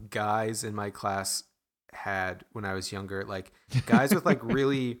of guys in my class had when I was younger. Like guys with like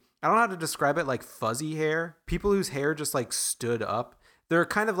really, I don't know how to describe it, like fuzzy hair. People whose hair just like stood up. They're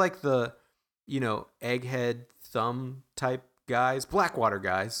kind of like the, egghead thumb type guys, Blackwater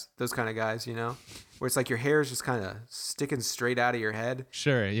guys, those kind of guys, where it's like your hair is just kind of sticking straight out of your head.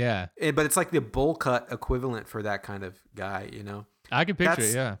 Sure, yeah. But it's like the bowl cut equivalent for that kind of guy, I can picture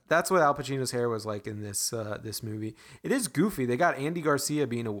it, yeah. That's what Al Pacino's hair was like in this movie. It is goofy. They got Andy Garcia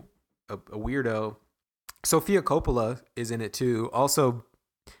being a weirdo. Sofia Coppola is in it too. Also,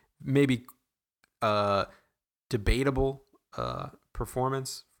 maybe debatable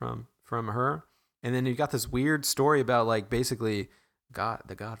performance from her. And then you got this weird story about like basically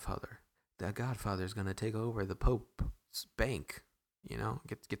the Godfather. The Godfather's gonna take over the Pope's bank.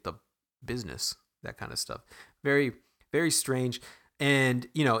 Get the business, that kind of stuff. Very, very strange. And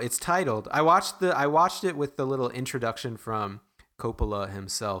it's titled. I watched it with the little introduction from Coppola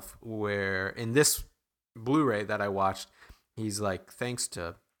himself, where in this Blu-ray that I watched, he's like, thanks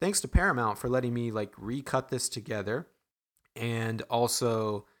to Paramount for letting me like recut this together, and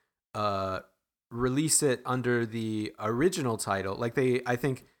also release it under the original title. Like I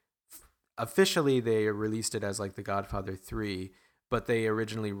think officially they released it as like The Godfather 3, but they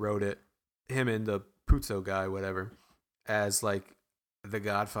originally wrote it, him and the Puzo guy, whatever, as like The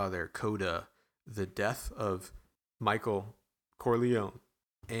Godfather Coda, the death of Michael Corleone.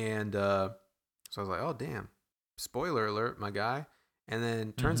 And so I was like, oh damn, spoiler alert, my guy. And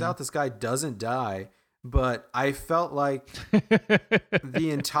then turns out this guy doesn't die, but I felt like the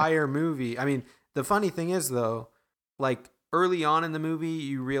entire movie, I mean, the funny thing is though, like early on in the movie,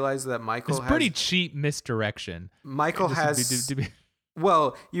 you realize that Michael has pretty cheap misdirection. Michael has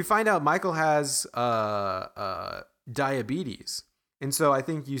well, you find out Michael has diabetes. And so I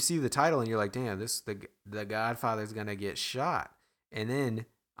think you see the title and you're like, damn, the Godfather's gonna get shot. And then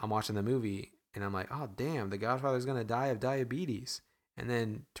I'm watching the movie and I'm like, oh damn, the Godfather's gonna die of diabetes. And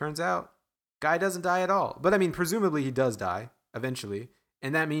then turns out guy doesn't die at all. But I mean, presumably he does die eventually.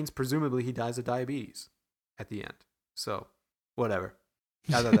 And that means presumably he dies of diabetes at the end. So whatever.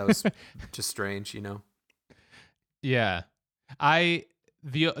 I thought that was just strange, Yeah.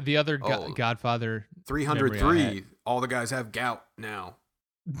 the other Godfather 303. All the guys have gout now.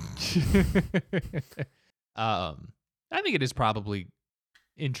 I think it is probably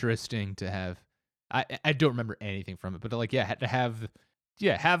interesting to have. I don't remember anything from it, but like to have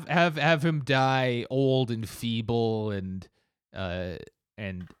him die old and feeble and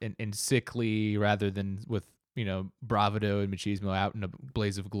sickly rather than with bravado and machismo out in a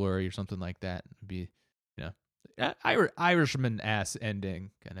blaze of glory or something like that. It'd be Irishman ass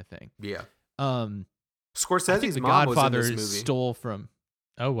ending kind of thing. Yeah. Scorsese's the mom Godfather was in this movie. Stole from.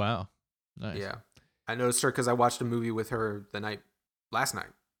 Oh wow, nice. Yeah, I noticed her because I watched a movie with her last night.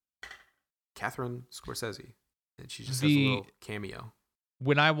 Catherine Scorsese, and she just has a little cameo.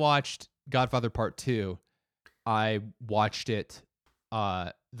 When I watched Godfather Part 2, I watched it.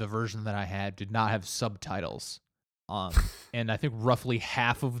 The version that I had did not have subtitles. And I think roughly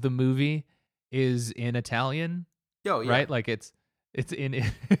half of the movie is in Italian. Oh, yeah. Right? Like it's in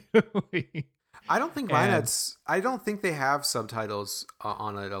Italy. I don't think I don't think they have subtitles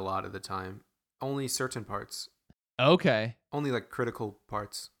on it a lot of the time. Only certain parts. Okay. Only like critical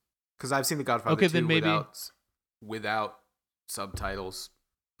parts. Because I've seen The Godfather 2 then maybe without subtitles,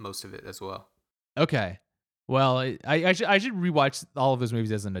 most of it as well. Okay. Well, I should rewatch all of those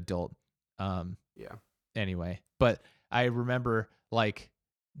movies as an adult. Yeah. Anyway, but I remember like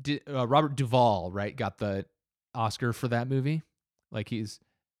Robert Duvall, right, got the Oscar for that movie. Like he's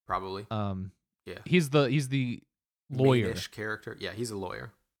probably. Yeah. He's the lawyer. Main-ish character. Yeah, he's a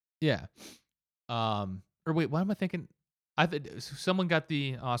lawyer. Yeah. Or wait, what am I thinking? Someone got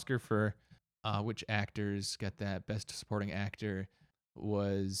the Oscar for which actors got that? Best supporting actor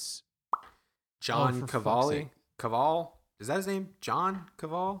was John Cavalli. Cavall? Is that his name? John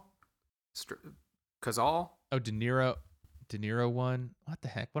Cavall? Cazal? Oh, De Niro won. What the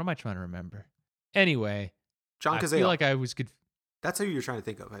heck? What am I trying to remember? Anyway, John Cazale. I feel like I was good. That's who you're trying to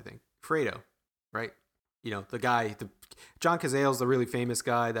think of, I think. Fredo, right? The guy, John Cazale's the really famous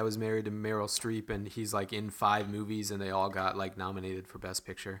guy that was married to Meryl Streep, and he's like in 5 movies, and they all got like nominated for Best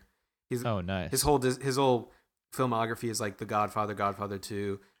Picture. Nice. His whole filmography is like The Godfather, Godfather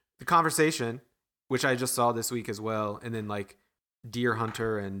 2, The Conversation, which I just saw this week as well, and then like Deer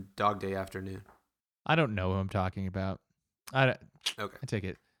Hunter and Dog Day Afternoon. I don't know who I'm talking about. Okay. I take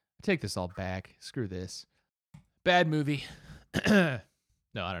it. I take this all back. Screw this. Bad movie. No,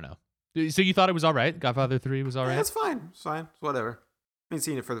 I don't know. So you thought it was all right? Godfather 3 was all right? Yeah, it's fine. It's fine. It's whatever. I mean,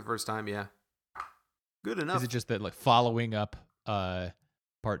 seeing it for the first time, yeah. Good enough. Is it just that like following up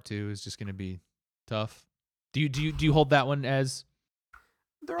part 2 is just going to be tough? Do you hold that one as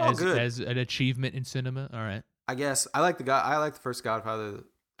they're all good as an achievement in cinema? All right. I guess I like the first Godfather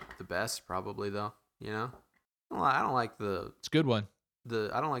the best, probably though. I don't like it's a good one.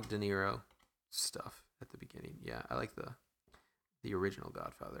 I don't like De Niro stuff at the beginning. Yeah, I like the original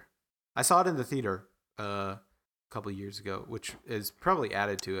Godfather. I saw it in the theater a couple of years ago, which is probably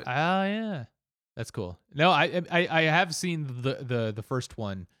added to it. Oh yeah, that's cool. No, I have seen the first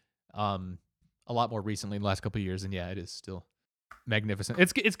one a lot more recently in the last couple of years, and yeah, it is still magnificent.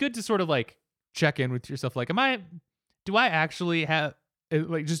 It's good to sort of like check in with yourself. Like, do I actually have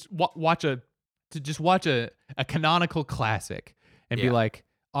like just watch a canonical classic and be like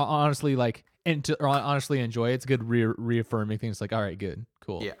honestly like honestly enjoy it. It's good reaffirming things like, all right, good,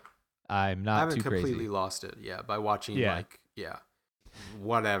 cool. Yeah. I'm not too crazy. I haven't completely lost it, by watching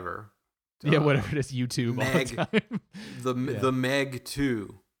whatever. Whatever it is, YouTube Meg, all the time. the Meg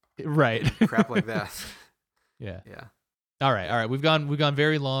 2. Right. Crap like that. Yeah. Yeah. All right. We've gone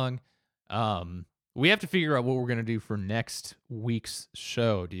very long. We have to figure out what we're gonna do for next week's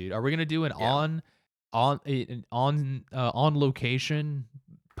show, dude. Are we gonna do an on location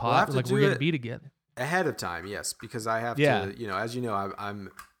pod? Like we're gonna be together ahead of time, yes, because I have to. As you know, I'm.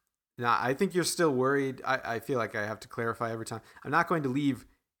 Now, I think you're still worried. I feel like I have to clarify every time. I'm not going to leave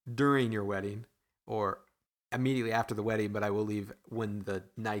during your wedding or immediately after the wedding, but I will leave when the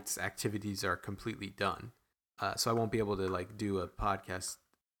night's activities are completely done. So I won't be able to like do a podcast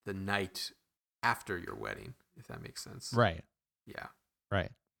the night after your wedding, if that makes sense. Right. Yeah. Right.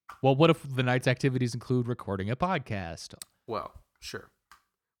 Well, what if the night's activities include recording a podcast? Well, sure.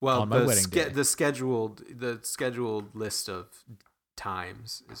 Well, on my wedding day. The scheduled list of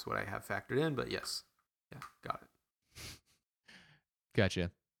times is what I have factored in, but yes. Yeah, got it.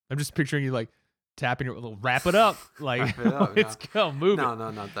 Gotcha. I'm just picturing you like tapping your little wrap it up. Like let's go, move it. No,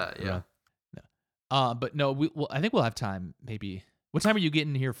 not that. Yeah. No. But no, I think we'll have time maybe. What time are you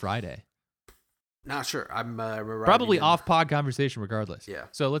getting here Friday? Not sure. I'm probably off pod conversation regardless. Yeah.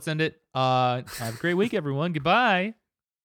 So let's end it. Have a great week, everyone. Goodbye.